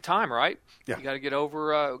takes some time, right? Yeah. You got to get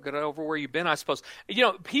over where you've been, I suppose.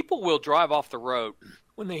 People will drive off the road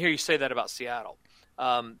when they hear you say that about Seattle.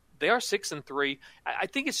 They are 6-3. I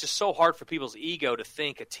think it's just so hard for people's ego to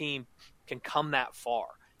think a team can come that far.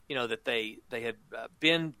 That they had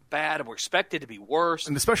been bad and were expected to be worse.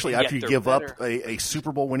 And especially after you give up a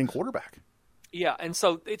Super Bowl winning quarterback. Yeah, and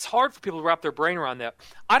so it's hard for people to wrap their brain around that.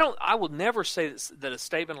 I will never say that a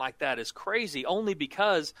statement like that is crazy, only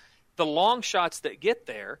because the long shots that get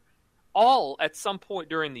there all at some point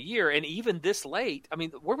during the year, and even this late. I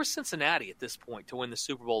mean, where was Cincinnati at this point to win the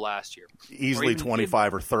Super Bowl last year? Easily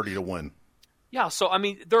 25 or 30 to win. Yeah, so, I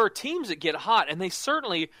mean, there are teams that get hot, and they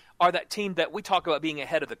certainly are that team that we talk about being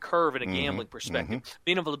ahead of the curve in a gambling perspective,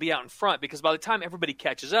 being able to be out in front, because by the time everybody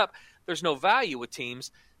catches up, there's no value with teams,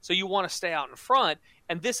 so you want to stay out in front,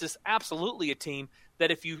 and this is absolutely a team that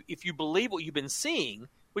if you believe what you've been seeing,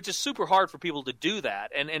 which is super hard for people to do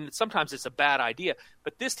that, and sometimes it's a bad idea,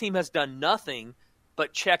 but this team has done nothing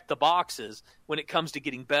but check the boxes when it comes to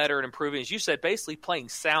getting better and improving. As you said, basically playing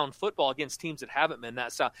sound football against teams that haven't been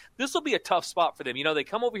that sound. This will be a tough spot for them. They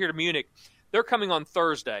come over here to Munich. They're coming on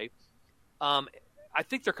Thursday. I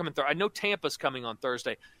think they're coming I know Tampa's coming on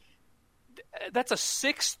Thursday. That's a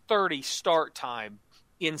 6:30 start time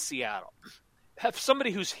in Seattle. Have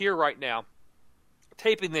somebody who's here right now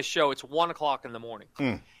taping this show, it's 1 o'clock in the morning.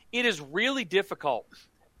 It is really difficult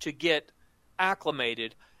to get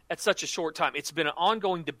acclimated at such a short time. It's been an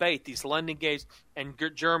ongoing debate, these London games and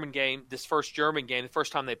German game, this first German game, the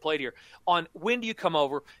first time they played here, on when do you come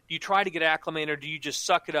over? Do you try to get acclimated, or do you just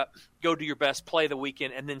suck it up, go do your best, play the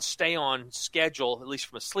weekend, and then stay on schedule, at least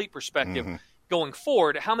from a sleep perspective, going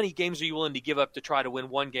forward? How many games are you willing to give up to try to win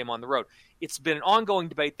one game on the road? It's been an ongoing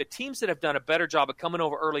debate. The teams that have done a better job of coming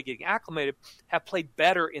over early, getting acclimated, have played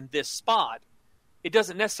better in this spot. It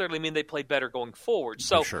doesn't necessarily mean they play better going forward.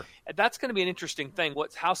 So that's going to be an interesting thing,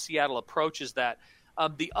 how Seattle approaches that.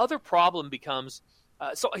 The other problem becomes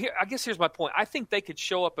so here, I guess here's my point. I think they could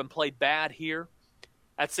show up and play bad here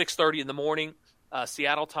at 6:30 in the morning,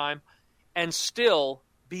 Seattle time, and still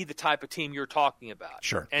be the type of team you're talking about.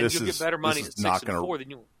 Sure. And you'll get better money at 6-4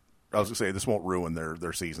 than you. I was going to say, this won't ruin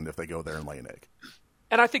their season if they go there and lay an egg.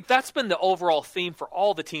 And I think that's been the overall theme for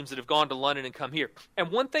all the teams that have gone to London and come here.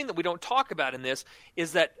 And one thing that we don't talk about in this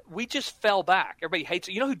is that we just fell back. Everybody hates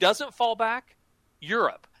it. You know who doesn't fall back?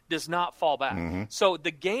 Europe does not fall back. So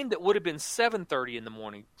the game that would have been 7:30 in the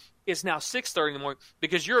morning is now 6:30 in the morning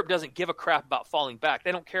because Europe doesn't give a crap about falling back.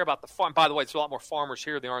 They don't care about the farm. By the way, there's a lot more farmers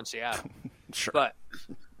here than there are in Seattle. Sure. But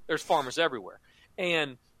there's farmers everywhere.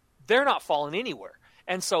 And they're not falling anywhere.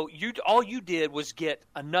 And so all you did was get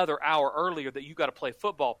another hour earlier that you got to play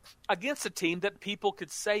football against a team that people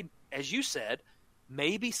could say, as you said,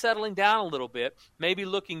 maybe settling down a little bit, maybe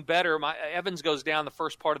looking better. Evans goes down the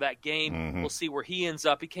first part of that game. We'll see where he ends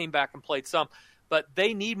up. He came back and played some. But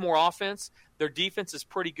they need more offense. Their defense is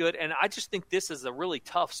pretty good. And I just think this is a really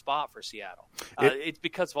tough spot for Seattle. It's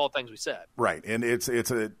because of all the things we said. Right. And it's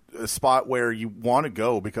a spot where you want to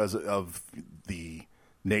go because of the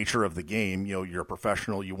nature of the game. You know, you're a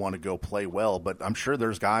professional, you want to go play well, but I'm sure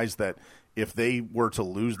there's guys that if they were to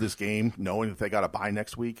lose this game knowing that they got a bye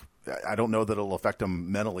next week, I don't know that it'll affect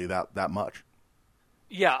them mentally that much.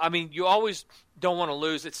 Yeah, I mean, you always don't want to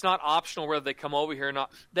lose. It's not optional whether they come over here or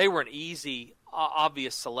not. They were an easy,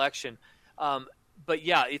 obvious selection. But,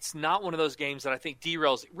 yeah, it's not one of those games that I think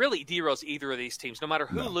derails either of these teams. No matter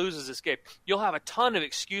who loses this game, you'll have a ton of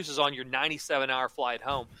excuses on your 97-hour flight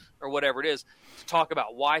home or whatever it is to talk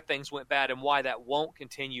about why things went bad and why that won't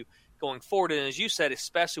continue going forward. And as you said,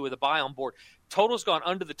 especially with a bye on board, total's gone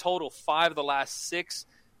under the total 5 of the last 6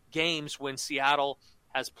 games when Seattle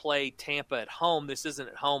has played Tampa at home. This isn't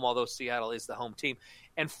at home, although Seattle is the home team.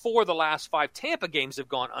 And 4 of the last 5 Tampa games have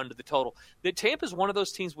gone under the total. Tampa is one of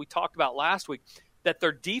those teams we talked about last week that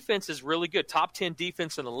their defense is really good, top 10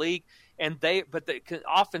 defense in the league, but they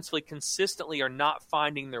offensively consistently are not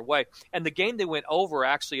finding their way. And the game they went over,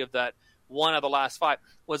 actually, of that 1 of the last 5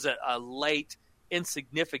 was a late,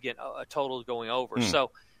 insignificant total going over.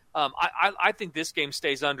 So I think this game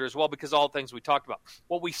stays under as well because of all the things we talked about.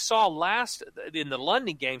 What we saw last in the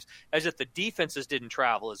London games is that the defenses didn't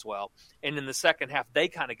travel as well. And in the second half, they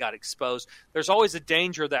kind of got exposed. There's always a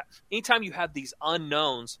danger that anytime you have these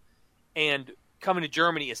unknowns, and coming to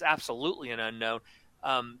Germany is absolutely an unknown,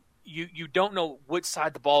 you don't know which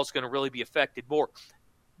side the ball is going to really be affected more.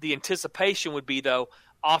 The anticipation would be, though,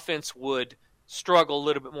 offense would struggle a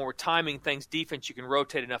little bit more with timing things. Defense, you can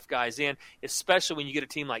rotate enough guys in, especially when you get a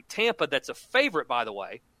team like Tampa that's a favorite, by the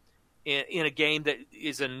way, in a game that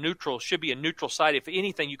is should be a neutral site. If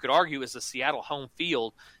anything, you could argue is a Seattle home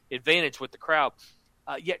field advantage with the crowd.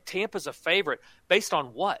 Yet Tampa's a favorite based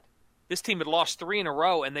on what? This team had lost 3 in a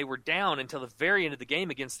row, and they were down until the very end of the game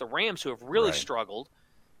against the Rams, who have really struggled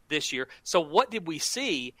this year. So what did we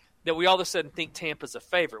see that we all of a sudden think Tampa's a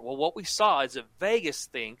favorite? Well, what we saw is that Vegas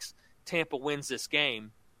thinks Tampa wins this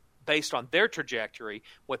game based on their trajectory,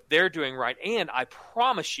 what they're doing right, and I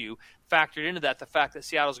promise you, factored into that, the fact that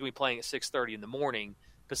Seattle's going to be playing at 6:30 in the morning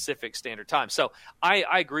Pacific Standard Time. So I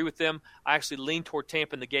agree with them. I actually lean toward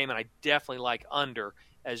Tampa in the game, and I definitely like under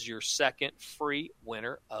as your second free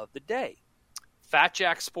winner of the day.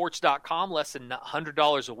 FatJackSports.com, less than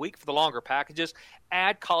 $100 a week for the longer packages.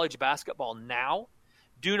 Add college basketball now.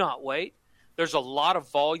 Do not wait. There's a lot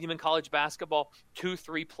of volume in college basketball,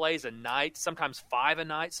 2-3 plays a night, sometimes 5 a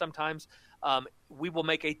night, sometimes. We will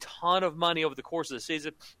make a ton of money over the course of the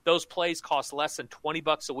season. Those plays cost less than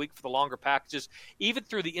 $20 a week for the longer packages. Even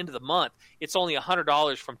through the end of the month, it's only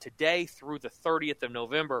 $100 from today through the 30th of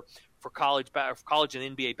November for college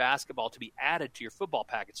and NBA basketball to be added to your football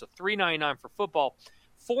package. So $3.99 for football,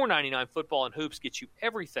 $4.99 football and hoops gets you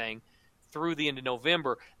everything through the end of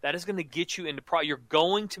November. That is going to get you into you're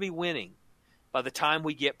going to be winning by the time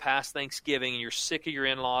we get past Thanksgiving and you're sick of your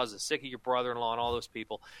in-laws and sick of your brother-in-law and all those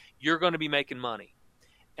people. You're going to be making money,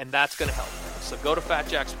 and that's going to help. So go to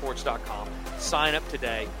FatJackSports.com, sign up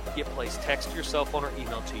today, get placed, text your cell phone or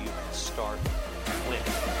email to you, and start winning.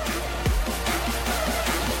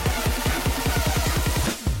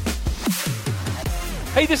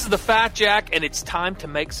 Hey, Hey, this is the Fat Jack, and it's time to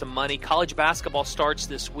make some money. College basketball starts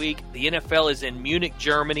this week. The NFL is in Munich,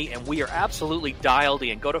 Germany, and we are absolutely dialed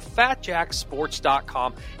in. Go to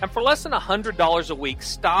fatjacksports.com, and for less than $100 a week,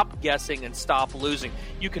 stop guessing and stop losing.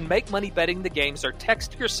 You can make money betting the games. They're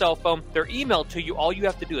text to your cell phone. They're emailed to you. All you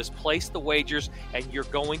have to do is place the wagers, and you're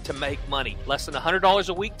going to make money. Less than $100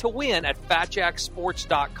 a week to win at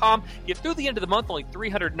fatjacksports.com. Get through the end of the month, only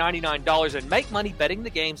 $399, and make money betting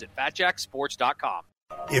the games at fatjacksports.com.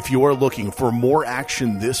 If you're looking for more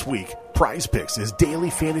action this week, Prize Picks is daily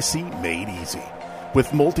fantasy made easy.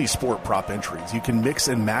 With multi-sport prop entries, you can mix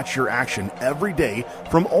and match your action every day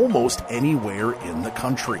from almost anywhere in the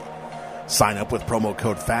country. Sign up with promo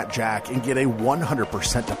code FATJACK and get a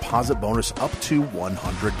 100% deposit bonus up to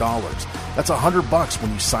 $100. That's $100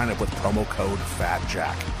 when you sign up with promo code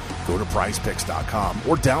FATJACK. Go to prizepicks.com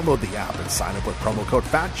or download the app and sign up with promo code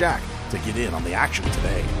FATJACK to get in on the action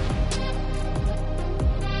today.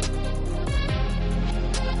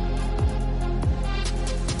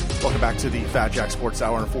 Welcome back to the Fat Jack Sports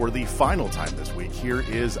Hour, and for the final time this week, here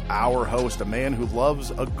is our host, a man who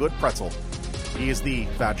loves a good pretzel. He is the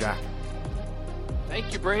Fat Jack.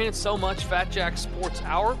 Thank you, Brandon, so much. Fat Jack Sports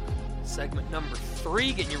Hour, segment number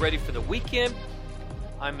 3, getting you ready for the weekend.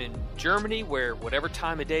 I'm in Germany, where whatever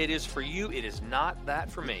time of day it is for you, it is not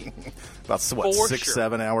that for me. About, what, for 6, sure.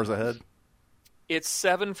 7 hours ahead? It's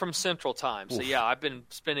 7 from Central Time. So, yeah, I've been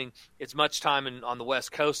spending as much time on the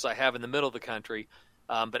West Coast as I have in the middle of the country.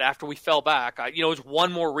 But after we fell back, it was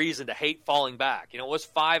one more reason to hate falling back. It was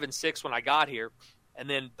 5 and 6 when I got here, and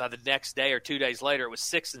then by the next day or 2 days later, it was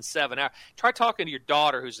 6 and 7 hours. Try talking to your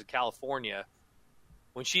daughter who's in California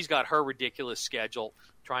when she's got her ridiculous schedule,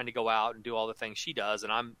 trying to go out and do all the things she does,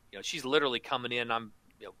 and I'm, she's literally coming in. I'm,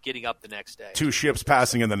 getting up the next day. 2 ships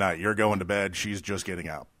passing in the night. You're going to bed. She's just getting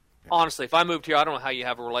out. Honestly, if I moved here, I don't know how you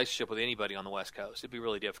have a relationship with anybody on the West Coast. It'd be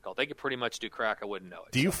really difficult. They could pretty much do crack. I wouldn't know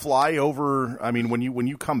it. Do you fly over? I mean, when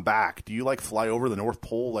you come back, do you fly over the North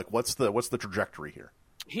Pole? What's the trajectory here?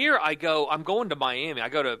 Here I go. I'm going to Miami. I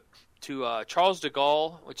go to Charles de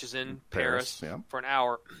Gaulle, which is in Paris yeah. for an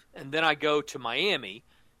hour, and then I go to Miami,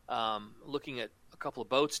 looking at a couple of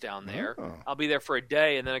boats down there. Oh. I'll be there for a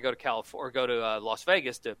day, and then I go to California, or go to Las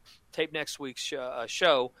Vegas to tape next week's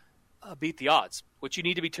show. Beat the Odds, which you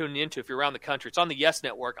need to be tuning into if you're around the country. It's on the Yes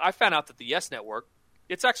Network. I found out that the Yes Network,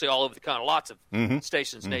 it's actually all over the country, lots of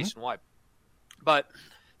stations nationwide. But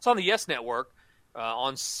it's on the Yes Network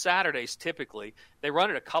on Saturdays typically. They run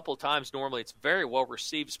it a couple of times normally. It's very well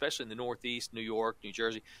received, especially in the Northeast, New York, New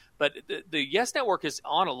Jersey. But the Yes Network is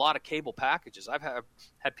on a lot of cable packages. I've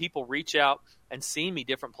had people reach out and seen me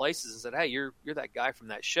different places and said, hey, you're that guy from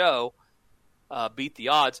that show. Beat the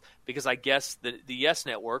Odds, because I guess the Yes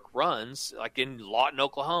Network runs like in Lawton,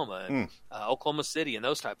 Oklahoma, and Oklahoma City, and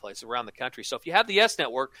those type of places around the country. So if you have the Yes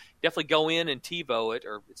Network, definitely go in and TiVo it,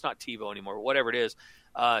 or it's not TiVo anymore, but whatever it is,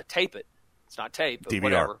 tape it. It's not tape, but DVR.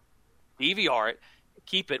 whatever. DVR it.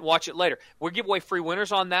 Keep it. Watch it later. We'll give away free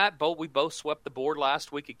winners on that. We both swept the board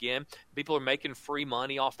last week again. People are making free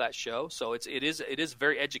money off that show, so it is a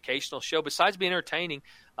very educational show. Besides being entertaining,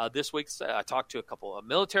 this week I talked to a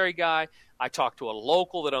military guy. I talked to a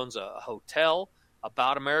local that owns a hotel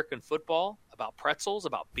about American football, about pretzels,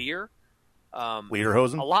 about beer.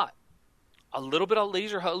 Lederhosen? A lot. A little bit of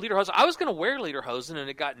Lederhosen. I was going to wear Lederhosen, and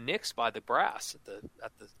it got nixed by the brass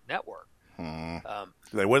at the network.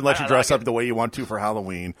 They wouldn't let you dress up the way you want to for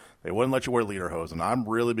Halloween. They wouldn't let you wear Lederhosen. I'm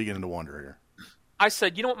really beginning to wonder here. I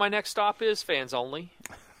said, you know what my next stop is? Fans only.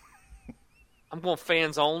 I'm going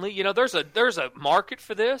fans only. There's a market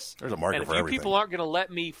for this. There's a market for everything. And if you people aren't going to let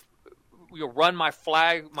me run my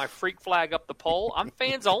freak flag up the pole, I'm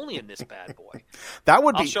fans only in this bad boy. That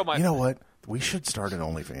would be. You know what? We should start an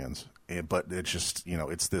OnlyFans, but it's just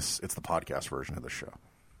it's the podcast version of the show.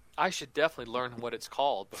 I should definitely learn what it's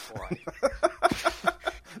called before I.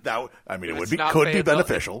 It could be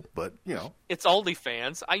beneficial, but it's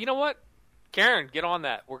OnlyFans. You know what, Karen, get on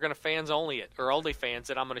that. We're going to fans only it, or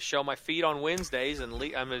OnlyFans it. I'm going to show my feet on Wednesdays, and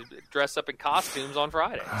I'm going to dress up in costumes on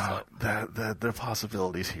Fridays. So. The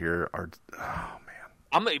possibilities here are. Oh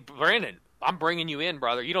man, Brandon. I'm bringing you in,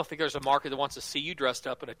 brother. You don't think there's a market that wants to see you dressed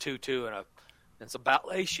up in a tutu and some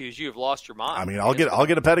ballet shoes? You have lost your mind. I mean, I'll get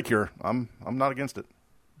a pedicure. I'm not against it.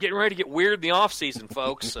 Getting ready to get weird in the offseason,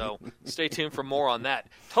 folks, so stay tuned for more on that.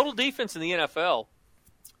 Total defense in the NFL,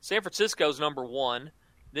 San Francisco's number 1,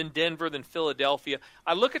 then Denver, then Philadelphia.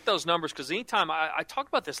 I look at those numbers because anytime I talked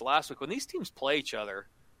about this last week, when these teams play each other,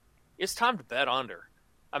 it's time to bet under.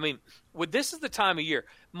 I mean, this is the time of year.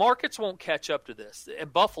 Markets won't catch up to this,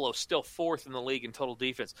 and Buffalo's still 4th in the league in total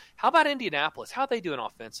defense. How about Indianapolis? How are they doing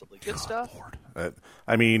offensively? Good stuff? Lord.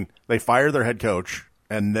 They fired their head coach.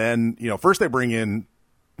 And then, first they bring in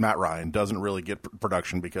Matt Ryan, doesn't really get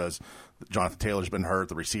production because Jonathan Taylor's been hurt.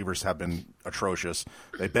 The receivers have been atrocious.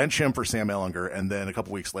 They bench him for Sam Ehlinger, and then a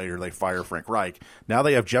couple weeks later they fire Frank Reich. Now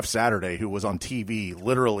they have Jeff Saturday, who was on TV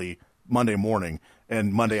literally Monday morning,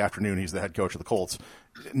 and Monday afternoon he's the head coach of the Colts.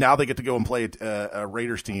 Now they get to go and play a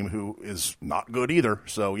Raiders team who is not good either.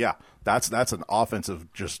 So, yeah, that's an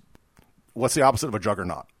offensive just – what's the opposite of a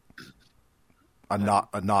juggernaut? A not.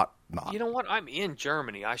 You know what? I'm in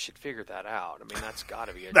Germany. I should figure that out. I mean, that's got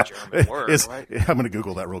to be a German word, right? I'm going to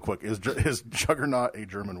Google that real quick. Is juggernaut a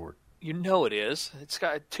German word? You know it is. It's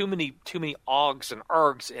got too many ogs and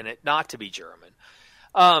ergs in it not to be German.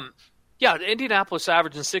 Yeah, Indianapolis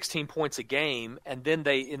averaging 16 points a game, and then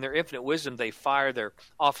they, in their infinite wisdom, they fire their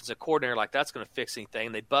offensive coordinator like that's going to fix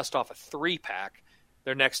anything. They bust off a 3-pack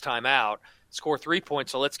their next time out, score 3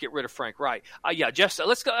 points, so let's get rid of Frank Reich. Yeah, Jeff said,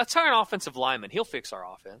 let's hire an offensive lineman. He'll fix our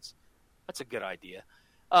offense. That's a good idea.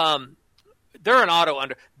 They're an auto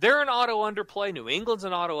underplay. New England's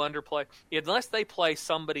an auto underplay. Unless they play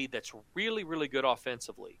somebody that's really, really good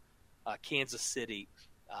offensively, Kansas City,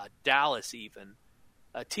 Dallas even,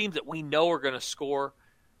 teams that we know are going to score.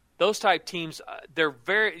 Those type teams, they're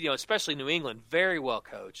very, especially New England, very well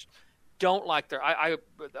coached. Don't like their. I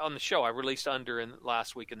on the show I released under in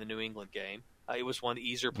last week in the New England game. It was one of the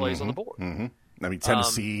easier plays on the board. Mm-hmm. I mean,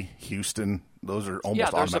 Tennessee, Houston, those are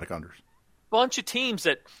almost automatic unders. Bunch of teams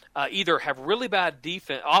that either have really bad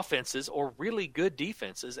offenses or really good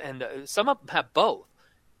defenses, and some of them have both,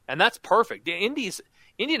 and that's perfect.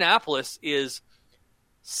 Indianapolis is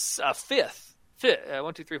fifth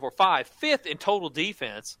in total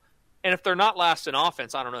defense, and if they're not last in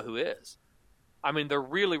offense, I don't know who is. I mean, they're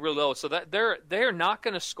really, really low, so that they're not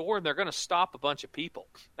going to score, and they're going to stop a bunch of people,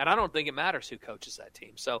 and I don't think it matters who coaches that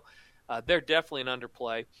team. So they're definitely an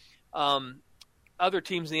underplay. Other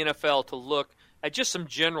teams in the NFL to look at just some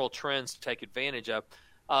general trends to take advantage of.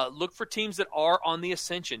 Look for teams that are on the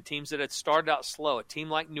ascension, teams that had started out slow. A team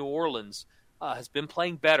like New Orleans has been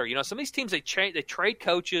playing better. Some of these teams, they trade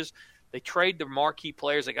coaches, they trade their marquee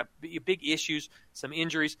players. They got big issues, some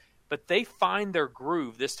injuries, but they find their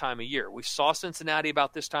groove this time of year. We saw Cincinnati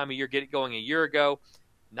about this time of year get it going a year ago.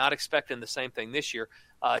 Not expecting the same thing this year.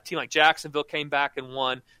 A team like Jacksonville came back and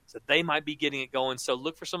won, so they might be getting it going. So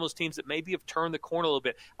look for some of those teams that maybe have turned the corner a little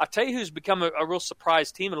bit. I'll tell you who's become a real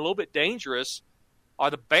surprise team and a little bit dangerous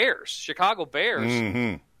are the Bears, Chicago Bears.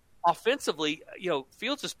 Mm-hmm. Offensively,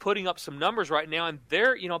 Fields is putting up some numbers right now, and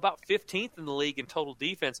they're about 15th in the league in total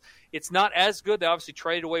defense. It's not as good. They obviously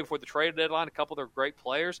traded away before the trade deadline a couple of their great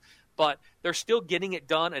players, but they're still getting it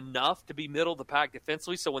done enough to be middle of the pack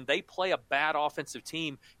defensively. So when they play a bad offensive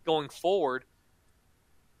team going forward,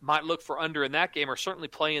 might look for under in that game, or certainly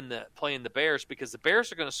playing the Bears, because the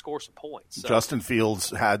Bears are going to score some points. So. Justin Fields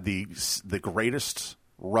had the greatest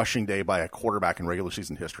rushing day by a quarterback in regular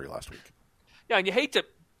season history last week. Yeah, and you hate to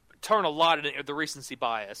turn a lot of the recency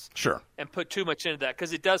bias, sure, and put too much into that,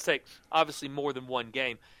 because it does take obviously more than one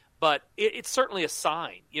game. But it's certainly a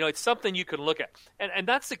sign. It's something you can look at. And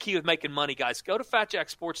that's the key with making money, guys. Go to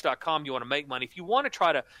FatJackSports.com. You want to make money. If you want to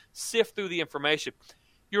try to sift through the information,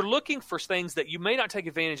 you're looking for things that you may not take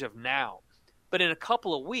advantage of now, but in a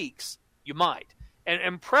couple of weeks, you might.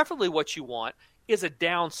 And preferably what you want is a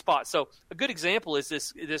down spot. So a good example is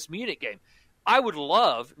this Munich game. I would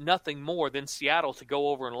love nothing more than Seattle to go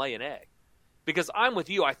over and lay an egg, because I'm with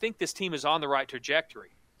you. I think this team is on the right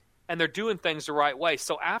trajectory, and they're doing things the right way.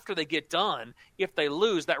 So after they get done, if they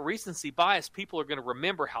lose, that recency bias, people are going to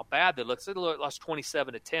remember how bad they look. So they lost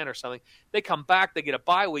 27-10 or something. They come back, they get a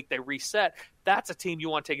bye week, they reset. That's a team you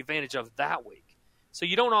want to take advantage of that week. So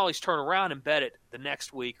you don't always turn around and bet it the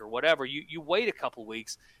next week or whatever. You wait a couple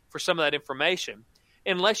weeks for some of that information,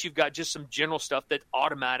 unless you've got just some general stuff that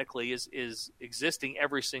automatically is existing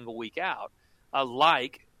every single week out.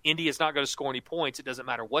 Like India's not going to score any points. It doesn't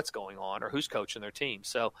matter what's going on or who's coaching their team.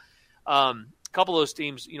 So a couple of those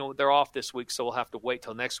teams, they're off this week, so we'll have to wait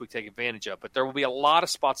till next week to take advantage of. But there will be a lot of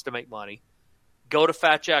spots to make money. Go to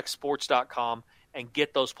FatJackSports.com and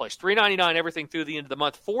get those plays. $3.99 everything through the end of the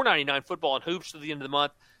month. $4.99 football and hoops through the end of the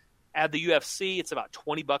month. Add the UFC. It's about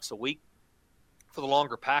 $20 a week for the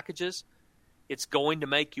longer packages. It's going to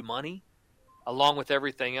make you money. Along with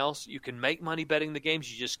everything else, you can make money betting the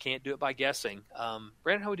games. You just can't do it by guessing.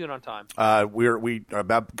 Brandon, how are we doing on time? We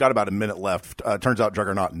got about a minute left. Turns out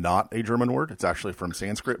juggernaut not a German word. It's actually from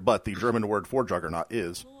Sanskrit, but the German word for juggernaut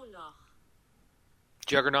is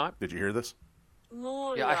juggernaut. Did you hear this?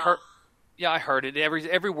 Yeah, I heard it.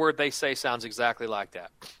 Every word they say sounds exactly like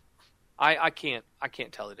that. I can't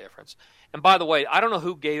tell the difference. And by the way, I don't know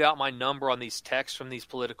who gave out my number on these texts from these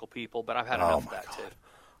political people, but I've had enough of that too.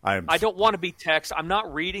 I don't want to be text. I'm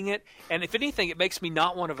not reading it, and if anything, it makes me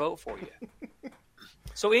not want to vote for you.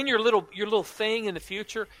 So in your little thing in the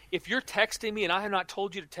future, if you're texting me and I have not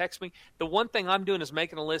told you to text me, the one thing I'm doing is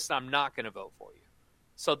making a list and I'm not going to vote for you.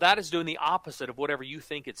 So that is doing the opposite of whatever you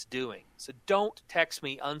think it's doing. So don't text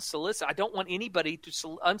me unsolicited. I don't want anybody to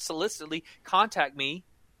unsolicitedly contact me.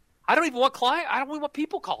 I don't even want I don't even want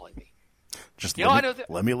people calling me. Just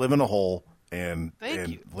let me live in a hole and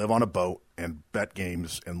you. Live on a boat and bet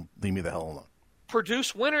games and leave me the hell alone.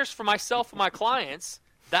 Produce winners for myself and my clients.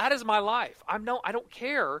 That is my life. I don't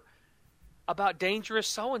care about dangerous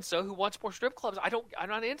so and so who wants more strip clubs. I'm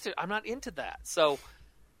not into that. So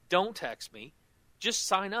don't text me. Just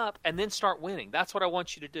sign up and then start winning. That's what I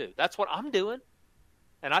want you to do. That's what I'm doing.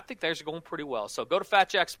 And I think theirs are going pretty well. So go to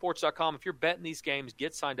FatJackSports.com. If you're betting these games,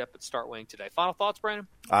 get signed up and start winning today. Final thoughts, Brandon?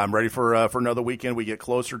 I'm ready for another weekend. We get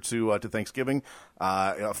closer to Thanksgiving.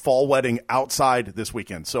 A fall wedding outside this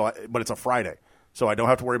weekend. But it's a Friday, so I don't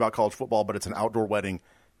have to worry about college football. But it's an outdoor wedding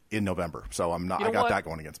in November, so I'm not. I got that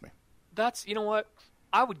going against me. You know what?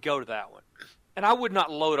 I would go to that one. And I would not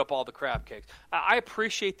load up all the crab cakes. I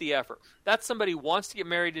appreciate the effort. That's somebody who wants to get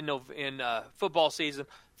married in football season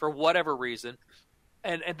for whatever reason.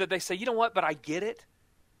 And they say, you know what, but I get it.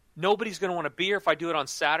 Nobody's going to want to be here if I do it on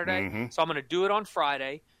Saturday. So I'm going to do it on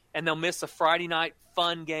Friday. And they'll miss a Friday night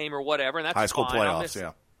fun game or whatever. And that's high school fine.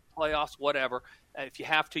 playoffs, Playoffs, whatever. If you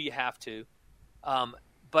have to, you have to.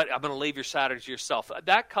 But I'm going to leave your Saturday to yourself.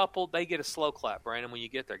 That couple, they get a slow clap, Brandon. When you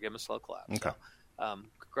get there, give them a slow clap. Okay. So,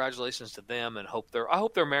 congratulations to them, and I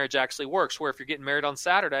hope their marriage actually works. Where if you're getting married on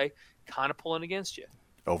Saturday, kind of pulling against you.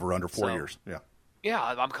 Over under 4 years, yeah. Yeah,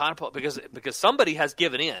 I'm kind of pulling because somebody has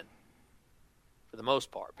given in for the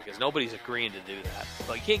most part because nobody's agreeing to do that.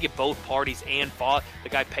 But you can't get both parties and the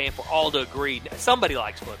guy paying for all to agree. Somebody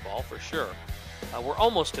likes football for sure. We're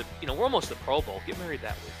almost to Pro Bowl. Get married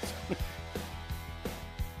that week. So.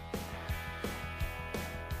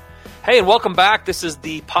 Hey, and welcome back. This is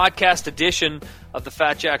the podcast edition of the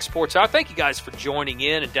Fat Jack Sports Hour. Thank you guys for joining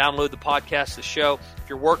in and download the podcast of the show. If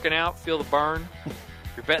you're working out, feel the burn.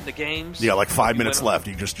 If you're betting the games. Yeah, like 5 minutes left.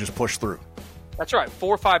 You just push through. That's right.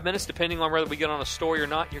 4 or 5 minutes, depending on whether we get on a story or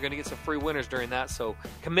not. You're going to get some free winners during that. So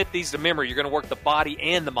commit these to memory. You're going to work the body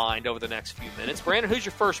and the mind over the next few minutes. Brandon, who's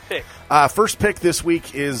your first pick? First pick this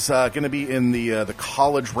week is going to be in the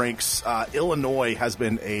college ranks. Illinois has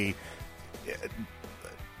been a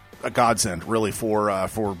godsend, really,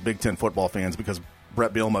 for Big Ten football fans because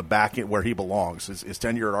Brett Bielema back in where he belongs. His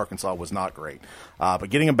tenure at Arkansas was not great. But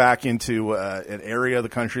getting him back into an area of the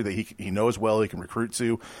country that he knows well, he can recruit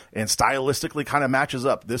to, and stylistically kind of matches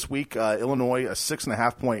up. This week, Illinois, a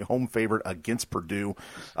 6.5-point home favorite against Purdue.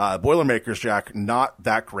 Boilermakers, Jack, not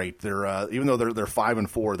that great. They're even though they're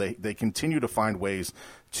 5-4, they continue to find ways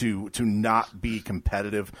to not be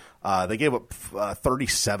competitive. They gave up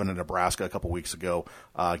 37 to Nebraska a couple weeks ago.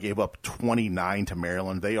 Gave up 29 to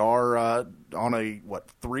Maryland. They are on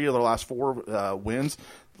 3 of their last 4 wins.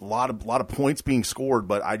 A lot of points being scored,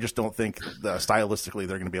 but I just don't think stylistically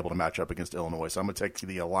they're going to be able to match up against Illinois. So I'm going to take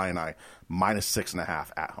the Illini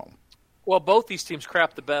 -6.5 at home. Well, both these teams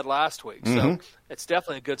crapped the bed last week, so it's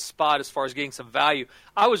definitely a good spot as far as getting some value.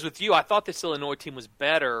 I was with you. I thought this Illinois team was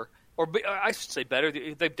better. Or I should say better.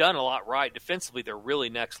 They've done a lot right. Defensively, they're really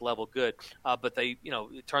next level good. But they,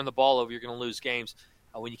 turn the ball over, you're going to lose games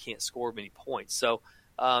when you can't score many points. So,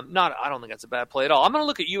 I don't think that's a bad play at all. I'm going to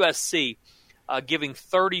look at USC giving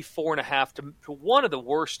 34.5 to one of the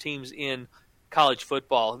worst teams in college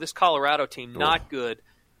football. This Colorado team, not good,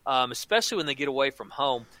 especially when they get away from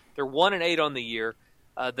home. They're 1-8 on the year.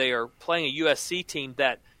 They are playing a USC team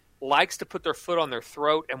that likes to put their foot on their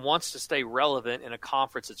throat and wants to stay relevant in a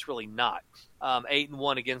conference that's really not.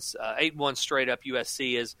 8-1 against 8-1 straight up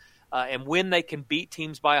USC is, and when they can beat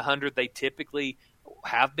teams by 100, they typically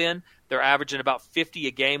have been. They're averaging about 50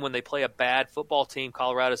 a game when they play a bad football team.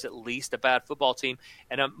 Colorado's at least a bad football team,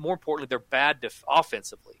 and more importantly, they're bad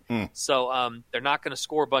offensively. So they're not going to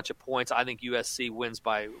score a bunch of points. I think USC wins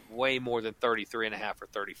by way more than 33.5 or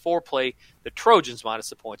 34. Play the Trojans minus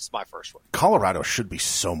the points is my first one. Colorado should be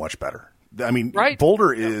so much better. I mean, right?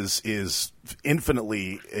 Boulder is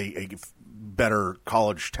infinitely a better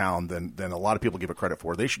college town than a lot of people give it credit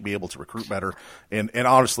for. They should be able to recruit better, and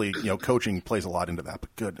honestly, coaching plays a lot into that.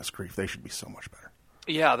 But goodness grief, they should be so much better.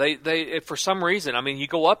 Yeah, they for some reason, I mean, you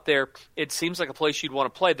go up there, it seems like a place you'd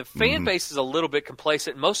want to play. The fan base is a little bit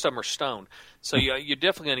complacent, and most of them are stoned. So you're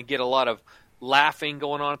definitely going to get a lot of laughing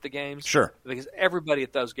going on at the games. Sure. Because everybody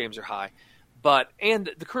at those games are high. And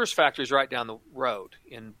the Coors factory is right down the road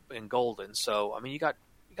in Golden. So, I mean, you got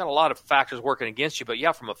got a lot of factors working against you. But,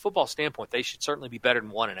 yeah, from a football standpoint, they should certainly be better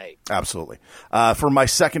than 1-8. Absolutely. For my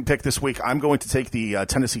second pick this week, I'm going to take the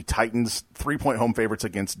Tennessee Titans, 3-point home favorites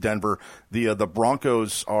against Denver. The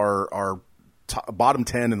Broncos are bottom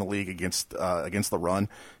 10 in the league against the run.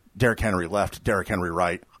 Derrick Henry left, Derrick Henry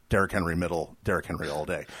right, Derrick Henry middle, Derrick Henry all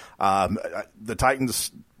day. The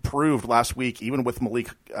Titans proved last week, even with Malik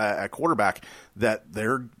at quarterback, that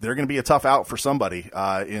they're going to be a tough out for somebody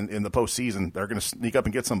in the postseason. They're going to sneak up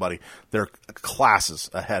and get somebody. They're classes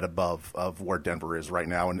ahead of where Denver is right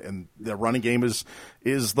now, and their running game is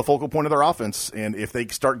the focal point of their offense. And if they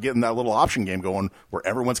start getting that little option game going where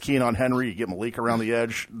everyone's keying on Henry, you get Malik around the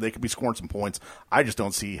edge, they could be scoring some points. I just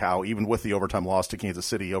don't see how, even with the overtime loss to Kansas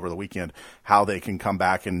City over the weekend, how they can come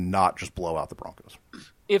back and not just blow out the Broncos.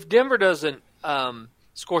 If Denver doesn't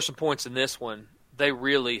score some points in this one, they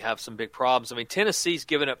really have some big problems. I mean, Tennessee's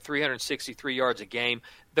given up 363 yards a game.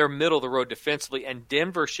 They're middle of the road defensively, and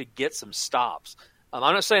Denver should get some stops. I'm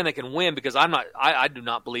not saying they can win because I do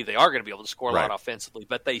not believe they are going to be able to score a lot offensively,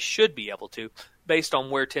 but they should be able to based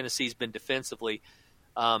on where Tennessee's been defensively.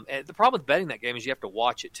 And the problem with betting that game is you have to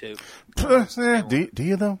watch it too. Do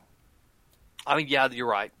you though? I mean, yeah, you're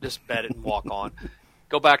right. Just bet it and walk on.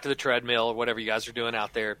 Go back to the treadmill or whatever you guys are doing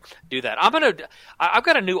out there. Do that. I've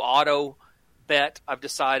got a new auto bet I've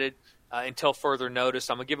decided until further notice.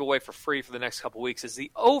 I'm going to give away for free for the next couple weeks is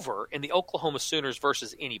the over in the Oklahoma Sooners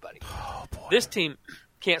versus anybody. Oh, boy. This team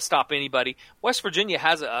can't stop anybody. West Virginia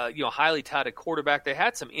has a highly touted quarterback. They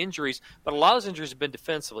had some injuries, but a lot of those injuries have been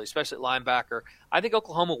defensively, especially at linebacker. I think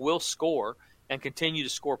Oklahoma will score and continue to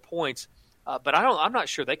score points. But I'm not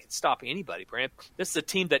sure they can stop anybody, Brent. This is a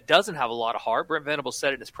team that doesn't have a lot of heart. Brent Venables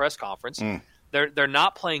said it in his press conference. They're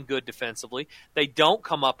not playing good defensively. They don't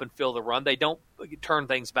come up and fill the run. They don't turn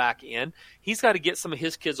things back in. He's got to get some of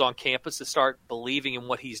his kids on campus to start believing in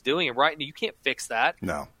what he's doing. And right now, you can't fix that.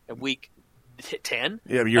 No. At week 10.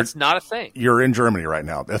 Yeah, that's not a thing. You're in Germany right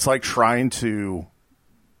now. That's like trying to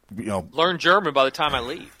learn German by the time I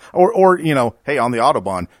leave. Or hey, on the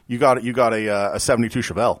Autobahn, you got a 72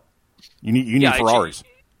 Chevelle. You need Ferraris.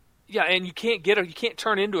 And you can't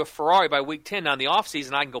turn into a Ferrari by week 10. Now in the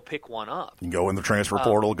offseason, I can go pick one up. You can go in the transfer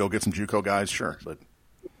portal, go get some JUCO guys, sure. But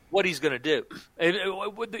what he's going to do.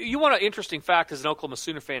 You want an interesting fact as an Oklahoma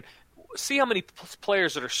Sooner fan, see how many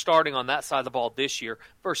players that are starting on that side of the ball this year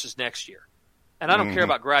versus next year. And I don't care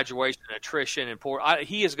about graduation and attrition and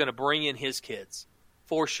he is going to bring in his kids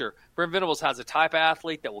for sure. Brent Venables has a type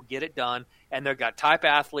athlete that will get it done, and they've got type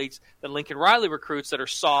athletes that Lincoln Riley recruits that are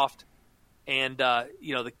soft and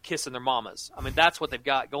the kissing their mamas. I mean, that's what they've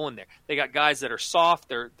got going there. They got guys that are soft.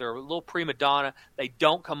 They're a little prima donna. They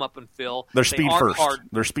don't come up and fill. They're speed first.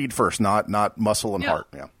 They're speed first, not muscle and heart.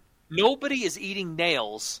 Yeah. Nobody is eating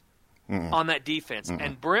nails on that defense,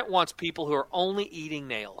 and Brent wants people who are only eating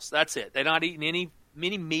nails. That's it. They're not eating any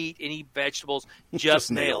meat, any vegetables,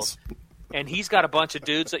 just nails. And he's got a bunch of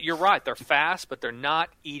dudes that, you're right, they're fast, but they're not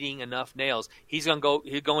eating enough nails. He'll go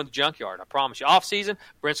in the junkyard, I promise you. Off season,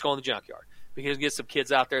 Brent's going to the junkyard because he get some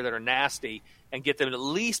kids out there that are nasty and get them to at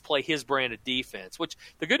least play his brand of defense, which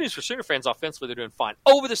the good news for Sooner fans offensively, they're doing fine.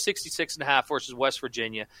 Over the 66.5 versus West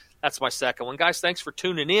Virginia. That's my second one. Guys, thanks for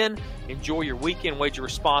tuning in. Enjoy your weekend. Wager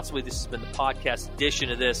responsibly. This has been the podcast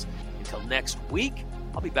edition of this. Until next week,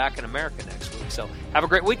 I'll be back in America next week. So have a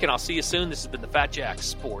great weekend. I'll see you soon. This has been the Fat Jack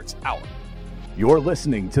Sports Hour. You're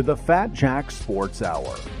listening to the Fat Jack Sports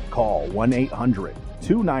Hour. Call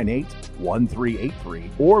 1-800-298-1383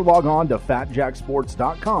 or log on to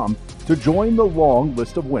fatjacksports.com to join the long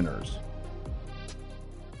list of winners.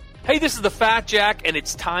 Hey, this is the Fat Jack, and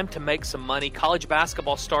it's time to make some money. College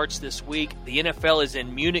basketball starts this week. The NFL is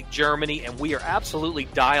in Munich, Germany, and we are absolutely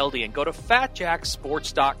dialed in. Go to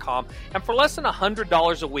fatjacksports.com, and for less than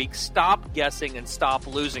 $100 a week, stop guessing and stop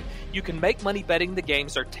losing. You can make money betting the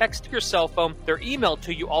games. They're text to your cell phone. They're emailed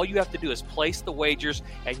to you. All you have to do is place the wagers,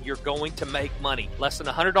 and you're going to make money. Less than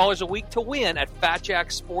 $100 a week to win at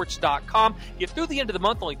fatjacksports.com. Get through the end of the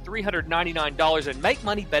month, only $399, and make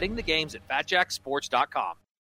money betting the games at fatjacksports.com.